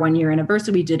celebrate our 1 year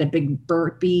anniversary, we did a big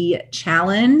burpee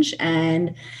challenge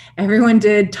and everyone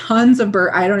did tons of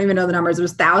I don't even know the numbers. It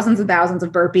was thousands and thousands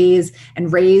of burpees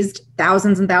and raised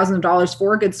thousands and thousands of dollars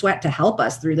for Good Sweat to help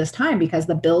us through this time because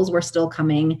the bills were still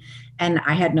coming and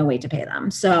I had no way to pay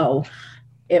them. So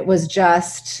it was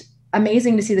just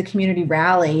amazing to see the community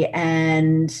rally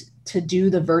and to do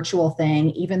the virtual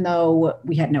thing, even though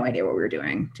we had no idea what we were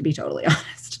doing, to be totally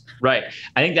honest. Right.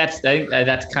 I think that's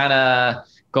kind of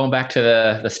going back to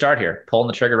the start here, pulling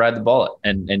the trigger, ride the bullet,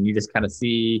 and you just kind of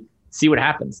see what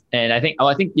happens. And I think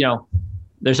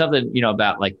there's something,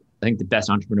 about like, I think the best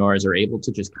entrepreneurs are able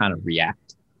to just kind of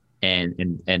react and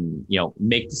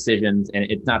make decisions. And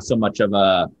it's not so much of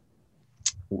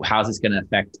how's this going to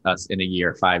affect us in a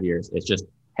year, 5 years. It's just,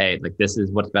 hey, like, this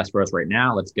is what's best for us right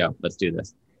now. Let's go. Let's do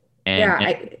this.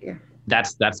 And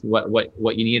that's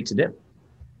what you needed to do.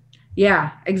 Yeah,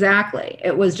 exactly.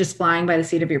 It was just flying by the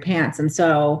seat of your pants. And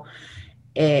so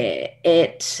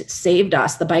it saved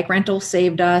us. The bike rental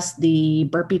saved us. The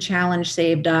burpee challenge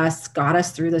saved us, got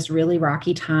us through this really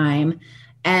rocky time.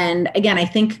 And again, I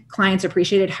think clients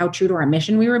appreciated how true to our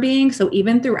mission we were being. So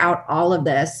even throughout all of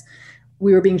this,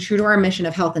 we were being true to our mission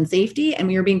of health and safety, and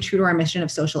we were being true to our mission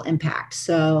of social impact.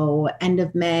 So end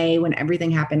of May, when everything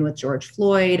happened with George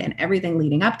Floyd and everything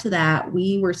leading up to that,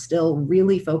 we were still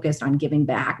really focused on giving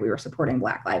back. We were supporting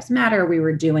Black Lives Matter. We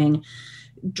were doing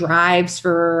drives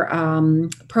for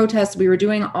protests. We were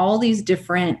doing all these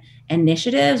different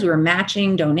initiatives. We were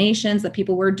matching donations that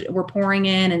people were pouring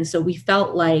in. And so we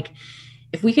felt like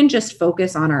if we can just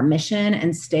focus on our mission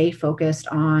and stay focused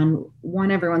on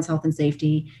one, everyone's health and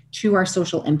safety, two, our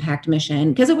social impact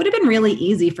mission, because it would have been really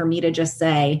easy for me to just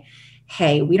say,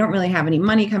 hey, we don't really have any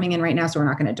money coming in right now, so we're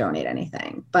not going to donate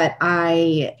anything. But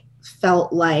I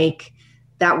felt like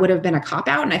that would have been a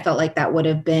cop-out, and I felt like that would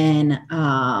have been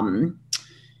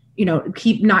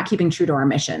not keeping true to our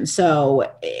mission. So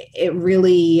it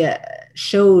really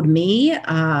showed me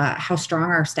how strong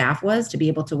our staff was to be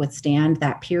able to withstand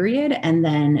that period, and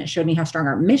then showed me how strong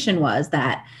our mission was,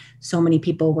 that so many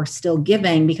people were still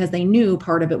giving because they knew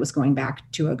part of it was going back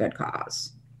to a good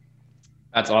cause.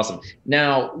 That's awesome.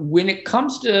 Now, when it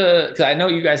comes to, because I know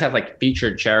you guys have like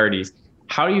featured charities,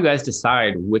 how do you guys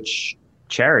decide which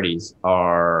charities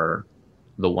are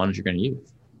the ones you're going to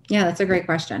use? Yeah, that's a great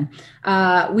question.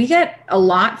 We get a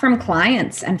lot from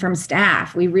clients and from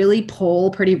staff. We really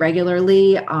poll pretty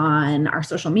regularly on our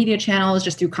social media channels,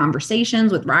 just through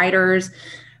conversations with riders.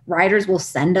 Riders will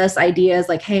send us ideas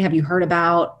like, hey, have you heard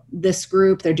about this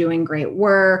group? They're doing great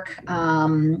work.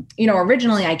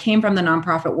 Originally I came from the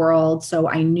nonprofit world, so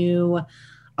I knew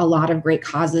a lot of great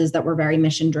causes that were very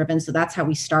mission driven. So that's how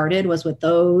we started, was with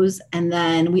those. And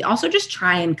then we also just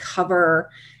try and cover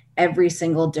every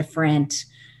single different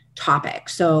topic.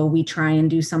 So we try and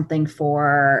do something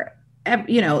for,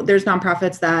 there's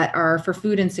nonprofits that are for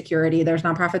food insecurity. There's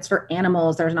nonprofits for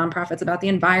animals. There's nonprofits about the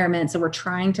environment. So we're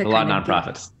trying to— a lot of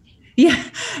nonprofits.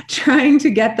 Trying to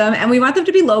get them. And we want them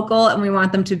to be local, and we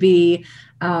want them to be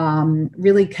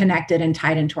really connected and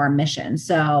tied into our mission.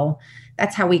 So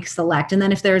that's how we select. And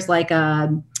then if there's like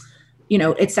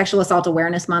it's Sexual Assault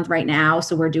Awareness Month right now.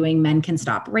 So we're doing Men Can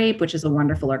Stop Rape, which is a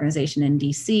wonderful organization in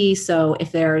DC. So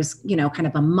if there's, kind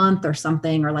of a month or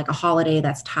something, or like a holiday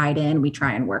that's tied in, we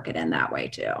try and work it in that way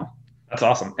too. That's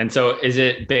awesome. And so is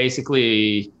it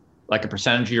basically like a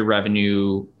percentage of your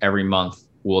revenue every month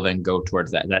will then go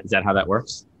towards that? Is that how that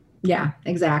works? Yeah,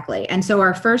 exactly. And so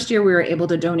our first year we were able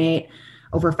to donate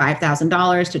over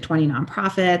 $5,000 to 20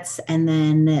 nonprofits. And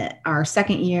then our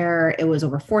second year, it was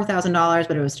over $4,000,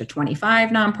 but it was to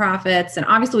 25 nonprofits. And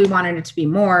obviously we wanted it to be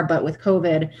more, but with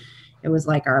COVID, it was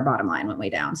like our bottom line went way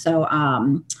down. So,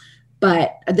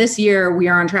 but this year we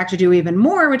are on track to do even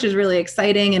more, which is really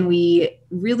exciting. And we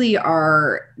really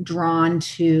are drawn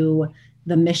to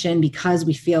the mission because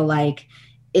we feel like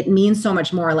it means so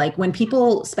much more. Like when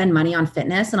people spend money on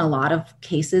fitness, in a lot of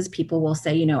cases, people will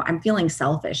say, I'm feeling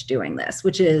selfish doing this,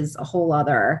 which is a whole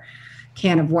other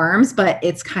can of worms. But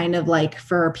it's kind of like,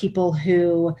 for people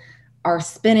who are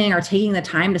spinning or taking the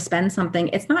time to spend something,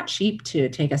 it's not cheap to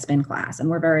take a spin class. And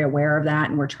we're very aware of that.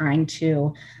 And we're trying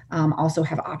to also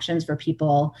have options for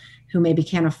people who maybe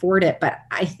can't afford it. But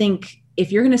I think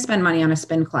if you're going to spend money on a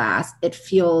spin class, it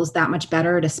feels that much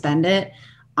better to spend it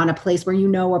on a place where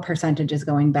a percentage is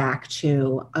going back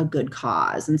to a good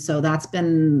cause. And so that's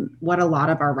been what a lot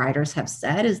of our riders have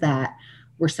said, is that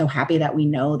we're so happy that we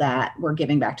know that we're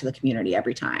giving back to the community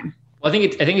every time. Well, I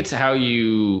think it's how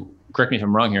you, correct me if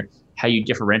I'm wrong here, how you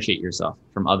differentiate yourself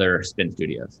from other spin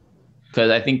studios. Because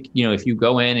I think, if you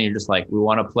go in and you're just like, we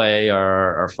want to play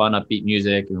our fun, upbeat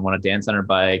music, and we want to dance on our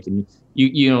bike, and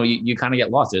you kind of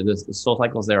get lost. The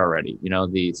SoulCycle's there already.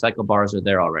 The cycle bars are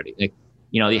there already. Like,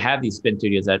 you have these spin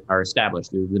studios that are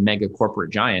established, the mega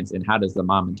corporate giants, and how does the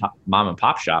mom and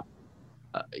pop shop,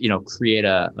 create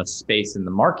a space in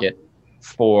the market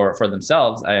for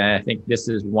themselves? I think this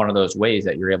is one of those ways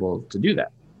that you're able to do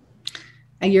that.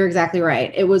 You're exactly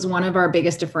right. It was one of our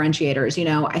biggest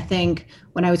differentiators. I think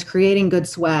when I was creating Good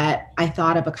Sweat, I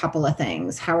thought of a couple of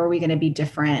things. How are we going to be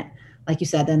different, like you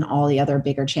said, than all the other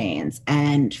bigger chains?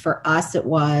 And for us, it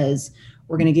was,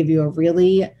 we're going to give you a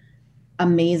really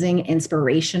amazing,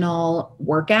 inspirational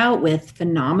workout with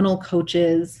phenomenal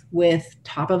coaches, with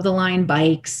top of the line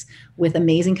bikes, with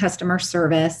amazing customer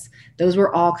service. Those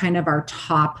were all kind of our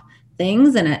top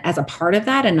things. And as a part of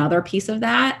that, another piece of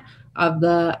that of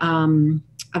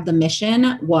the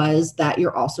mission was that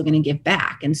you're also going to give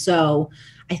back. And so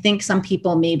I think some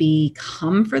people maybe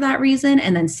come for that reason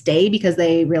and then stay because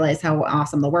they realize how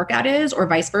awesome the workout is, or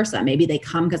vice versa. Maybe they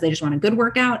come because they just want a good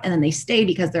workout and then they stay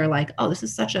because they're like, oh, this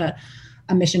is such a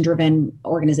mission driven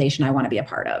organization I want to be a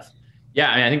part of.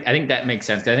 Yeah, I mean, I think that makes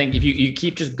sense. I think if you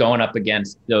keep just going up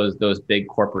against those big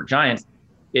corporate giants,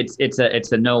 it's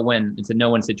a no-win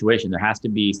situation. There has to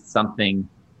be something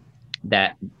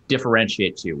that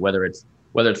differentiates you, whether it's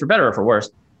for better or for worse.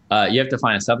 You have to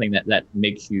find something that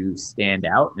makes you stand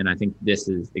out. And I think this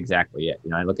is exactly it.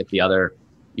 I look at the other,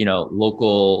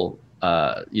 local,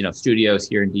 studios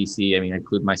here in DC. I mean, I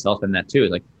include myself in that too.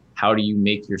 Like, how do you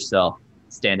make yourself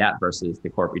stand out versus the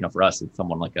corporate? For us, it's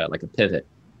someone like a Pivot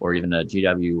or even a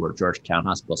GW or Georgetown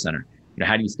Hospital Center.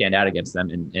 How do you stand out against them?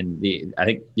 And I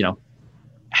think,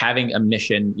 having a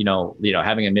mission,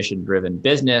 having a mission driven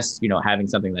business, having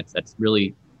something that's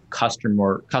really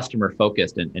customer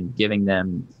focused and giving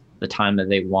them the time that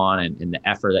they want and the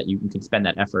effort that you can spend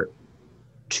that effort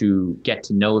to get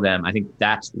to know them. I think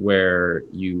that's where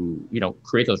you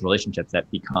create those relationships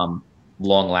that become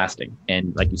long lasting.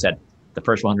 And like you said, the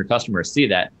first 100 customers see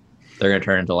that, they're going to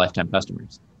turn into lifetime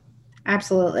customers.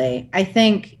 Absolutely. I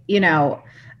think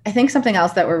something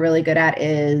else that we're really good at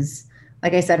is,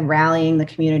 like I said, rallying the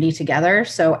community together.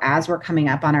 So as we're coming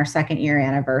up on our 2nd year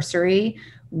anniversary,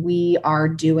 we are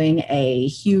doing a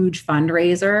huge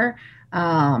fundraiser.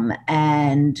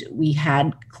 And we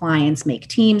had clients make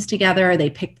teams together. They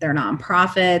picked their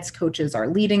nonprofits. Coaches are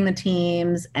leading the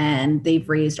teams, and they've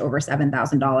raised over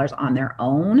 $7,000 on their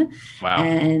own. Wow.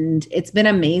 And it's been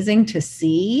amazing to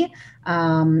see.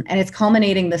 And it's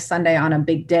culminating this Sunday on a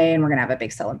big day, and we're going to have a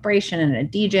big celebration and a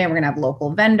DJ, and we're going to have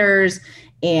local vendors.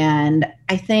 And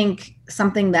I think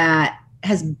something that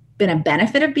has been a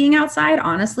benefit of being outside,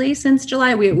 honestly, since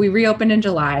July. We reopened in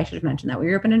July. I should have mentioned that. We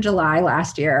reopened in July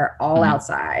last year, all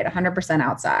outside, 100%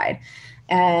 outside.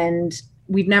 And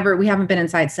we haven't been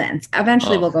inside since.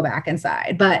 Eventually we'll go back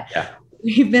inside, but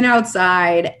we've been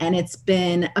outside, and it's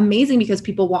been amazing because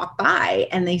people walk by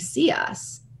and they see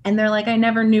us and they're like, I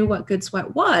never knew what Good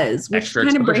Sweat was, which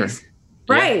kind of breaks,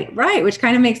 right. Which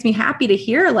kind of makes me happy to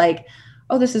hear, like,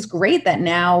 oh, this is great that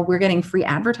now we're getting free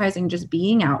advertising just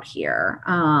being out here.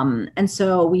 And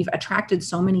so we've attracted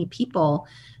so many people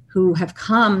who have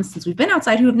come since we've been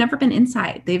outside who have never been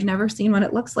inside. They've never seen what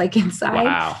it looks like inside.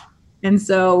 Wow. And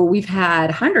so we've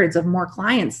had hundreds of more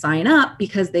clients sign up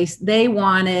because they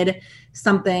wanted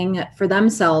something for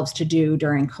themselves to do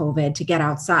during COVID to get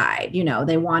outside.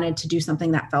 They wanted to do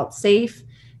something that felt safe.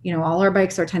 All our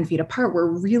bikes are 10 feet apart. We're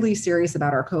really serious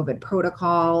about our COVID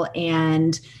protocol,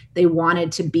 and they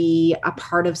wanted to be a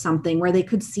part of something where they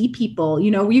could see people.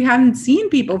 We haven't seen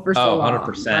people for so long.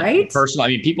 100%. Right? Personal. I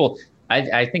mean, people,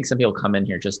 I think some people come in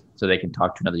here just so they can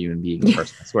talk to another human being in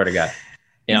person. I swear to God.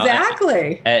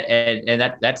 Exactly. And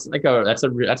that's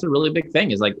a really big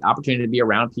thing, is like opportunity to be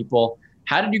around people.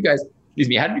 How did you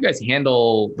guys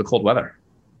handle the cold weather?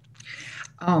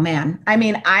 Oh man. I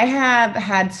mean, I have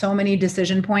had so many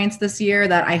decision points this year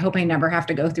that I hope I never have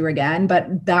to go through again.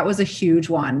 But that was a huge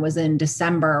one, was in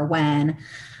December when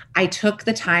I took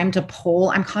the time to poll.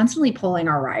 I'm constantly polling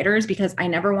our riders because I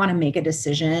never want to make a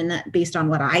decision based on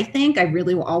what I think. I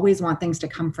really will always want things to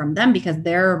come from them because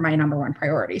they're my number one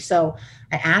priority. So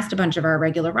I asked a bunch of our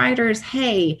regular riders,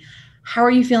 hey, how are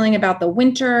you feeling about the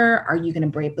winter? Are you going to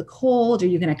brave the cold? Are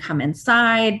you going to come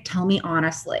inside? Tell me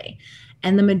honestly.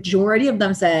 And the majority of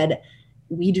them said,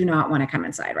 we do not want to come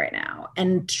inside right now.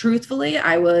 And truthfully,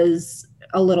 I was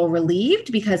a little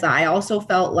relieved because I also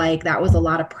felt like that was a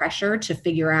lot of pressure to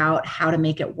figure out how to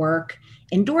make it work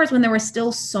indoors when there were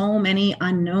still so many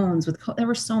unknowns. There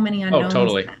were so many unknowns. Oh,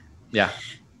 totally. Yeah.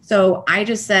 So I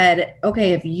just said,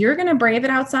 okay, if you're going to brave it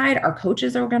outside, our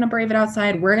coaches are going to brave it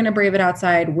outside. We're going to brave it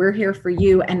outside. We're here for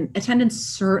you. And attendance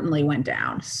certainly went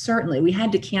down. Certainly. We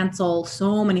had to cancel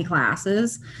so many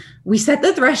classes. We set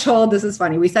the threshold. This is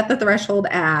funny. We set the threshold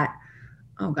at,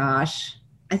 oh gosh,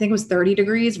 I think it was 30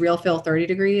 degrees, real feel 30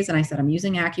 degrees. And I said, I'm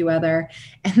using AccuWeather.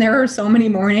 And there are so many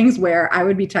mornings where I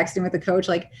would be texting with the coach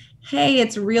like, hey,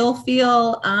 it's real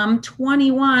feel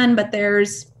 21, but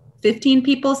there's 15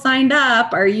 people signed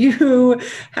up. How are you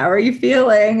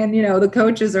feeling? And, the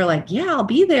coaches are like, yeah, I'll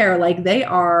be there. Like, they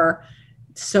are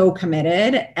so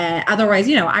committed. Otherwise,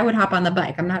 I would hop on the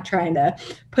bike. I'm not trying to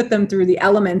put them through the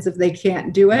elements if they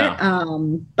can't do it.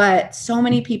 No. But so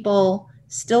many people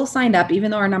still signed up,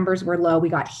 even though our numbers were low. We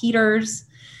got heaters.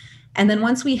 And then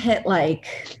once we hit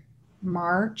like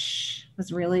March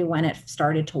was really when it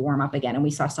started to warm up again. And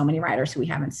we saw so many riders who we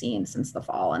haven't seen since the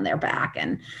fall, and they're back.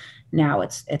 And now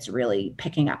it's really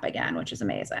picking up again, which is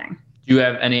amazing. Do you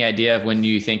have any idea of when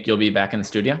you think you'll be back in the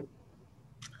studio?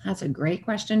 That's a great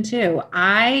question too.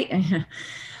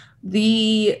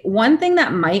 The one thing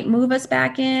that might move us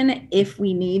back in if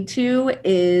we need to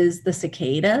is the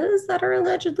cicadas that are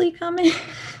allegedly coming.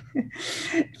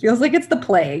 It feels like it's the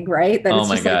plague, right? That Oh it's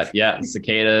my just God. like, Yeah.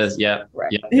 Cicadas. Yep.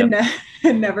 right. Yep. Yep.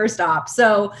 It never stops.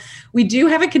 So we do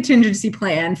have a contingency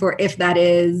plan for if that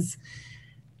is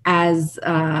as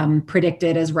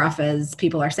predicted, as rough as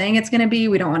people are saying it's going to be.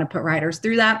 We don't want to put riders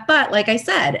through that. But like I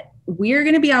said, we're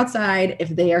going to be outside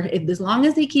if as long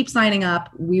as they keep signing up,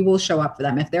 we will show up for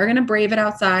them. If they're going to brave it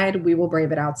outside, we will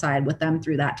brave it outside with them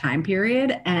through that time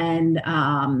period. And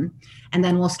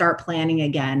then we'll start planning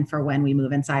again for when we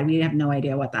move inside. We have no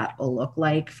idea what that will look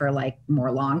like for like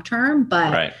more long term,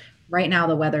 but right now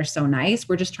the weather's so nice.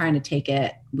 We're just trying to take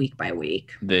it week by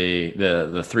week.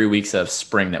 The 3 weeks of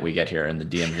spring that we get here in the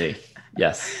DMV.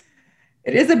 Yes.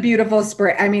 It is a beautiful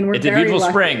spring. I mean, it's a beautiful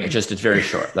spring. It's very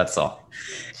short. That's all.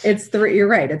 You're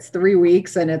right. It's 3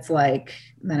 weeks and it's like,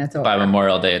 then it's over. By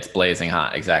Memorial Day, it's blazing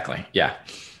hot. Exactly. Yeah.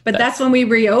 But that's when we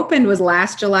reopened was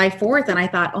last July 4th. And I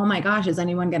thought, oh my gosh, is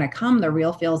anyone going to come? The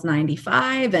real feels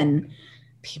 95. And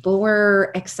people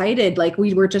were excited. Like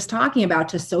we were just talking about,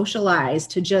 to socialize,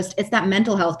 it's that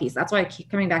mental health piece. That's why I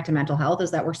keep coming back to mental health, is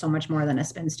that we're so much more than a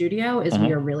spin studio, is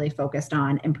we are really focused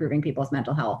on improving people's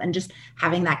mental health, and just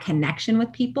having that connection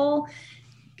with people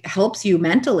helps you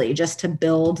mentally, just to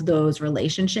build those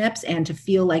relationships and to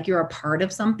feel like you're a part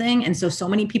of something. And so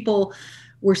many people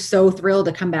were so thrilled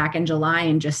to come back in July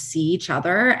and just see each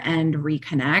other and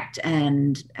reconnect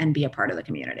and be a part of the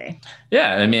community.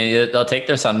 Yeah. I mean, they'll take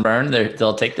their sunburn,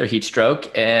 they'll take their heat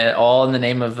stroke, and all in the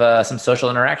name of some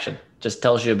social interaction. Just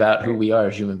tells you about who we are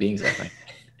as human beings, I think.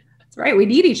 That's right. We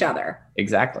need each other.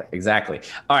 Exactly.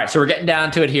 All right. So we're getting down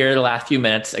to it here, the last few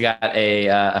minutes. I got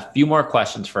a few more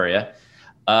questions for you.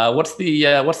 What's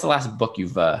the last book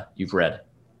you've read?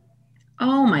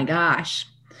 Oh my gosh.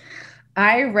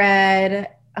 I read,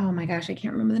 oh my gosh, I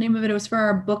can't remember the name of it. It was for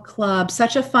our book club,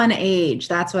 Such a Fun Age.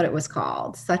 That's what it was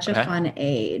called. Such a Fun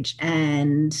Age.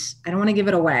 And I don't want to give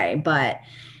it away, but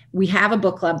we have a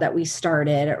book club that we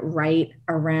started right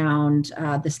around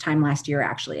this time last year,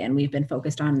 actually. And we've been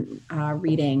focused on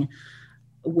reading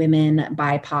women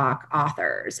BIPOC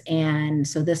authors. And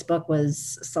so this book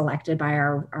was selected by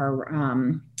our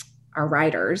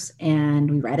writers, and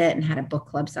we read it and had a book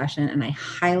club session. And I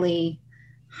highly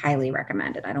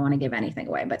recommend it. I don't want to give anything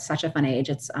away, but Such a Fun Age.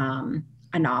 It's a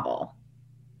novel.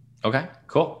 Okay,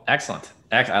 cool. Excellent.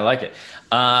 I like it.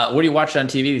 What do you watch on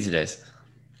TV these days?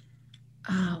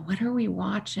 What are we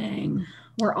watching?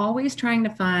 We're always trying to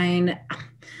find,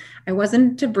 I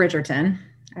wasn't to Bridgerton,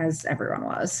 as everyone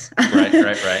was.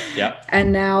 Right. Yeah.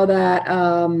 And now that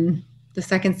the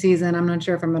second season, I'm not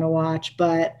sure if I'm going to watch,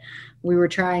 but we were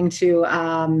trying to,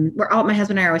 my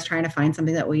husband and I are always trying to find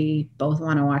something that we both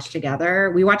want to watch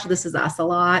together. We watch This Is Us a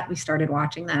lot. We started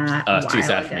watching that a while ago. Too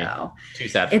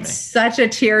sad for me. It's such a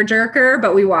tearjerker,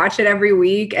 but we watch it every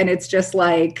week, and it's just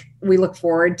like, we look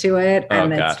forward to it.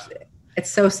 And it's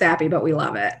so sappy, but we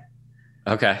love it.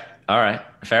 Okay. All right.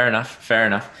 Fair enough.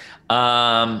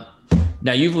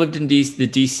 Now you've lived in the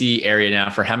DC area now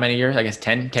for how many years? I guess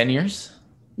 10 years?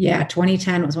 Yeah.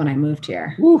 2010 was when I moved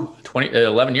here.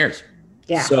 11 years.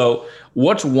 Yeah. So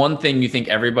what's one thing you think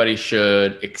everybody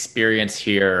should experience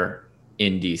here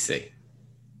in DC?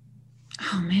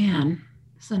 Oh man,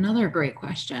 that's another great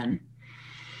question.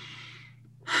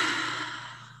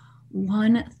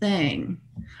 One thing.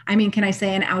 I mean, can I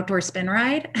say an outdoor spin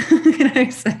ride? Can I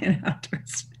say an outdoor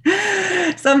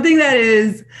spin? Something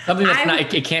that's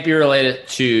not, it can't be related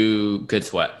to Good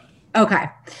Sweat. Okay.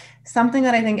 Something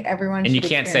that I think everyone should. And you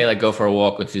can't say like go for a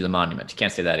walk with the monument. You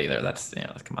can't say that either. That's,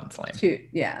 come on, it's lame.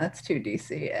 That's too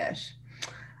DC-ish.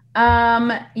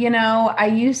 I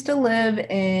used to live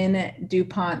in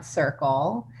DuPont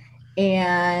Circle,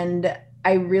 and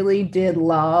I really did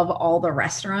love all the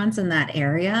restaurants in that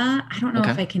area. I don't know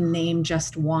if I can name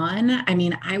just one. I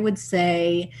mean, I would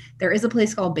say there is a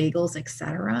place called Bagels,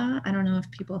 Etc. I don't know if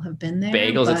people have been there.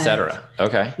 Bagels, Etc.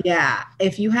 Okay. Yeah.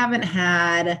 If you haven't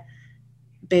had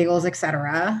Bagels,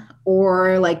 Etc.,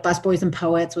 or like Busboys and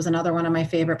Poets was another one of my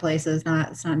favorite places.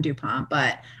 It's not in DuPont,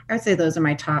 but I would say those are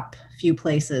my top few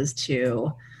places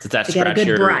to get a good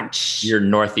brunch. Your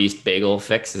Northeast bagel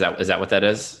fix? Is that what that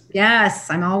is? Yes.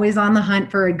 I'm always on the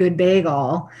hunt for a good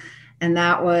bagel. And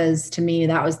that was, to me,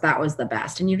 that was the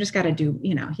best. And you just got to do,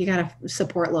 you got to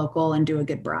support local and do a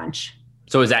good brunch.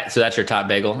 So that's your top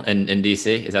bagel in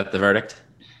DC? Is that the verdict?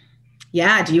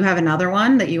 Yeah. Do you have another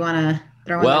one that you want to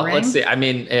throw in the ring? Well, let's see. I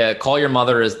mean, Call Your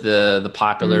Mother is the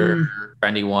popular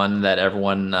trendy one that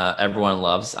everyone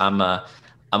loves. I'm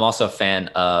I'm also a fan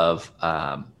of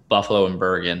Buffalo and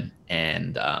Bergen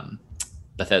and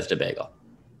Bethesda Bagel.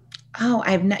 Oh,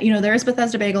 there's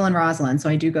Bethesda Bagel in Roslyn, so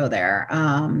I do go there.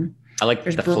 I like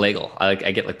the flagel.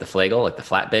 I get like the flagel, like the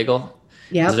flat bagel.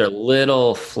 Yeah, they're a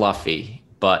little fluffy,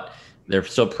 but they're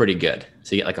still pretty good.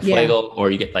 So you get like a flagel,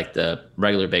 or you get like the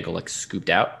regular bagel, like scooped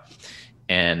out,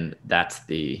 and that's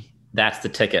the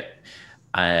ticket.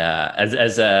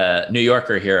 As a New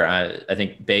Yorker here, I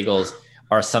think bagels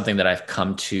are something that I've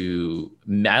come to.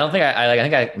 I don't think I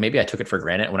think maybe I took it for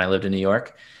granted when I lived in New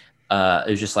York. It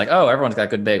was just like, oh, everyone's got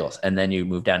good bagels, and then you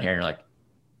move down here and you're like,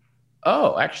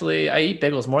 oh, actually, I eat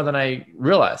bagels more than I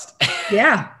realized.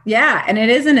 Yeah. And it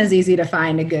isn't as easy to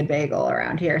find a good bagel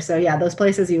around here. So yeah, those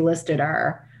places you listed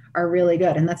are really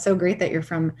good. And that's so great that you're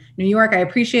from New York. I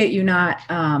appreciate you not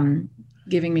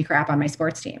giving me crap on my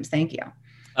sports teams. Thank you.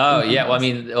 Oh yeah. Well, I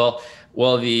mean, the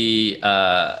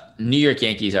New York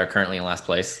Yankees are currently in last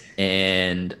place,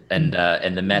 and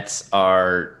the Mets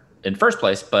are in first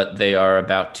place, but they are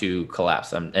about to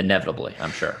collapse inevitably,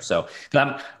 I'm sure. So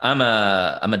I'm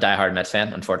a diehard Mets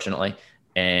fan, unfortunately,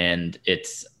 and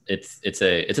it's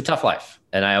a tough life.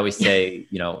 And I always say,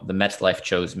 the Mets life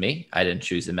chose me. I didn't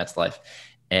choose the Mets life,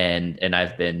 and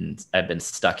I've been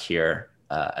stuck here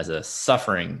as a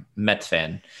suffering Mets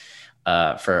fan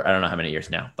for I don't know how many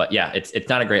years now. But yeah, it's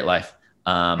not a great life.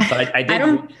 But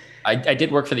I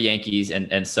did work for the Yankees,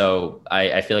 and so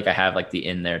I feel like I have like the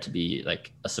in there to be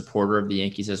like a supporter of the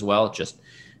Yankees as well. Just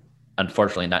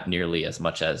unfortunately not nearly as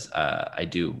much as I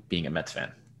do being a Mets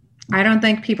fan. I don't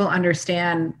think people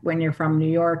understand when you're from New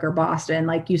York or Boston.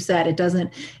 Like you said, it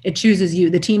chooses you.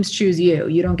 The teams choose you.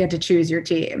 You don't get to choose your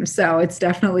team. So it's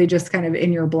definitely just kind of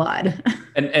in your blood.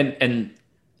 And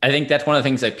I think that's one of the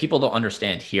things that people don't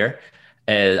understand here.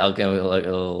 I'll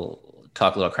go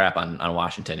talk a little crap on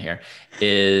Washington here,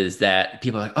 is that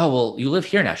people are like, oh, well, you live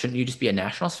here now. Shouldn't you just be a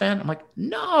Nationals fan? I'm like,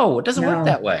 no, it doesn't work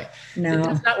that way. No. It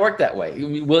does not work that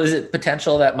way. Well, is it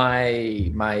potential that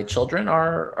my children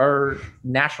are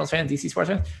Nationals fans, DC sports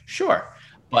fans? Sure.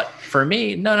 But for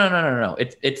me, no.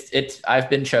 It's I've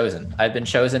been chosen. I've been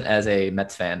chosen as a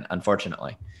Mets fan,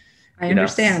 unfortunately. I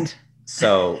understand.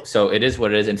 So it is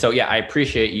what it is. And so, yeah, I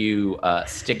appreciate you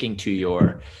sticking to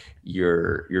your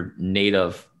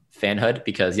native fanhood,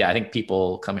 because I think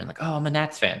people come in like, oh, I'm a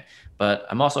Nats fan, but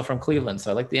I'm also from Cleveland, so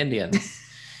I like the Indians.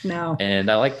 No. And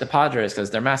I like the Padres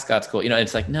because their mascot's cool.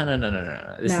 It's like, no.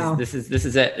 This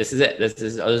is it.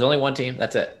 There's only one team.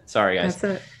 That's it. Sorry, guys.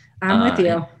 That's it. I'm with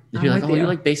you. You'd be like, oh, you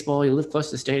like baseball? You live close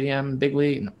to the stadium, big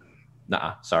league?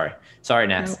 Nah, sorry,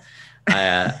 Nats.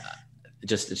 Nope.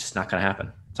 It's just not gonna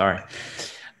happen. Sorry.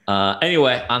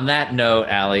 Anyway, on that note,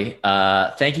 Allie,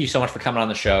 thank you so much for coming on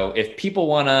the show. If people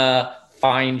want to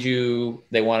find you,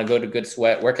 they want to go to Good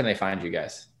Sweat, where can they find you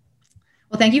guys?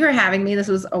 Well, thank you for having me. This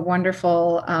was a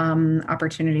wonderful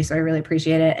opportunity, so I really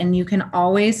appreciate it. And you can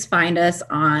always find us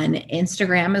on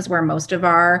Instagram, is where most of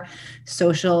our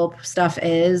social stuff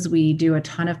is. We do a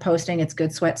ton of posting. It's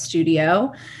Good Sweat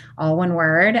Studio, all one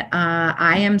word.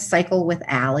 I am Cycle with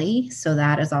Allie, so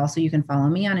that is also, you can follow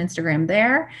me on Instagram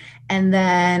there. And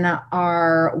then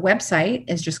our website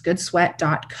is just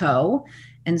goodsweat.co.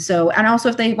 And also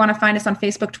if they want to find us on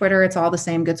Facebook, Twitter, it's all the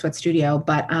same, Good Sweat Studio.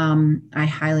 But I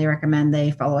highly recommend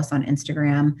they follow us on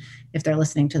Instagram if they're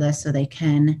listening to this, so they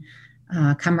can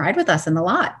come ride with us in the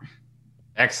lot.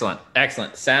 Excellent.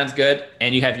 Sounds good.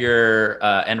 And you have your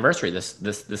anniversary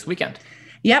this weekend.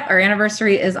 Yep. Our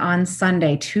anniversary is on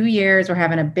Sunday, 2 years. We're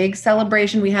having a big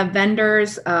celebration. We have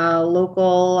vendors,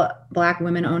 local Black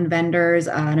women-owned vendors,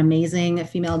 an amazing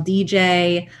female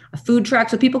DJ, a food truck.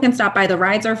 So people can stop by. The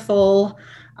rides are full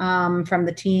from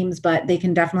the teams, but they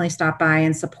can definitely stop by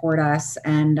and support us.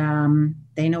 And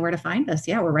they know where to find us.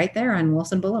 Yeah, we're right there on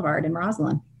Wilson Boulevard in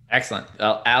Roslyn. Excellent.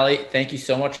 Well, Allie, thank you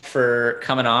so much for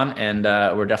coming on. And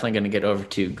we're definitely going to get over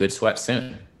to Good Sweat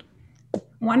soon.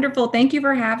 Wonderful. Thank you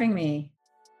for having me.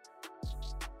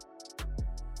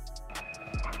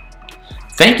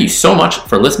 Thank you so much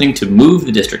for listening to Move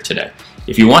the District today.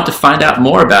 If you want to find out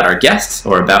more about our guests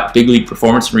or about Big League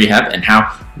Performance and Rehab and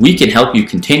how we can help you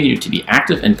continue to be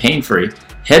active and pain-free,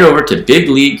 head over to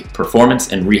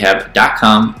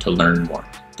bigleagueperformanceandrehab.com to learn more.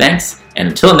 Thanks, and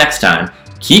until next time,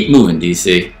 keep moving,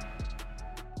 DC.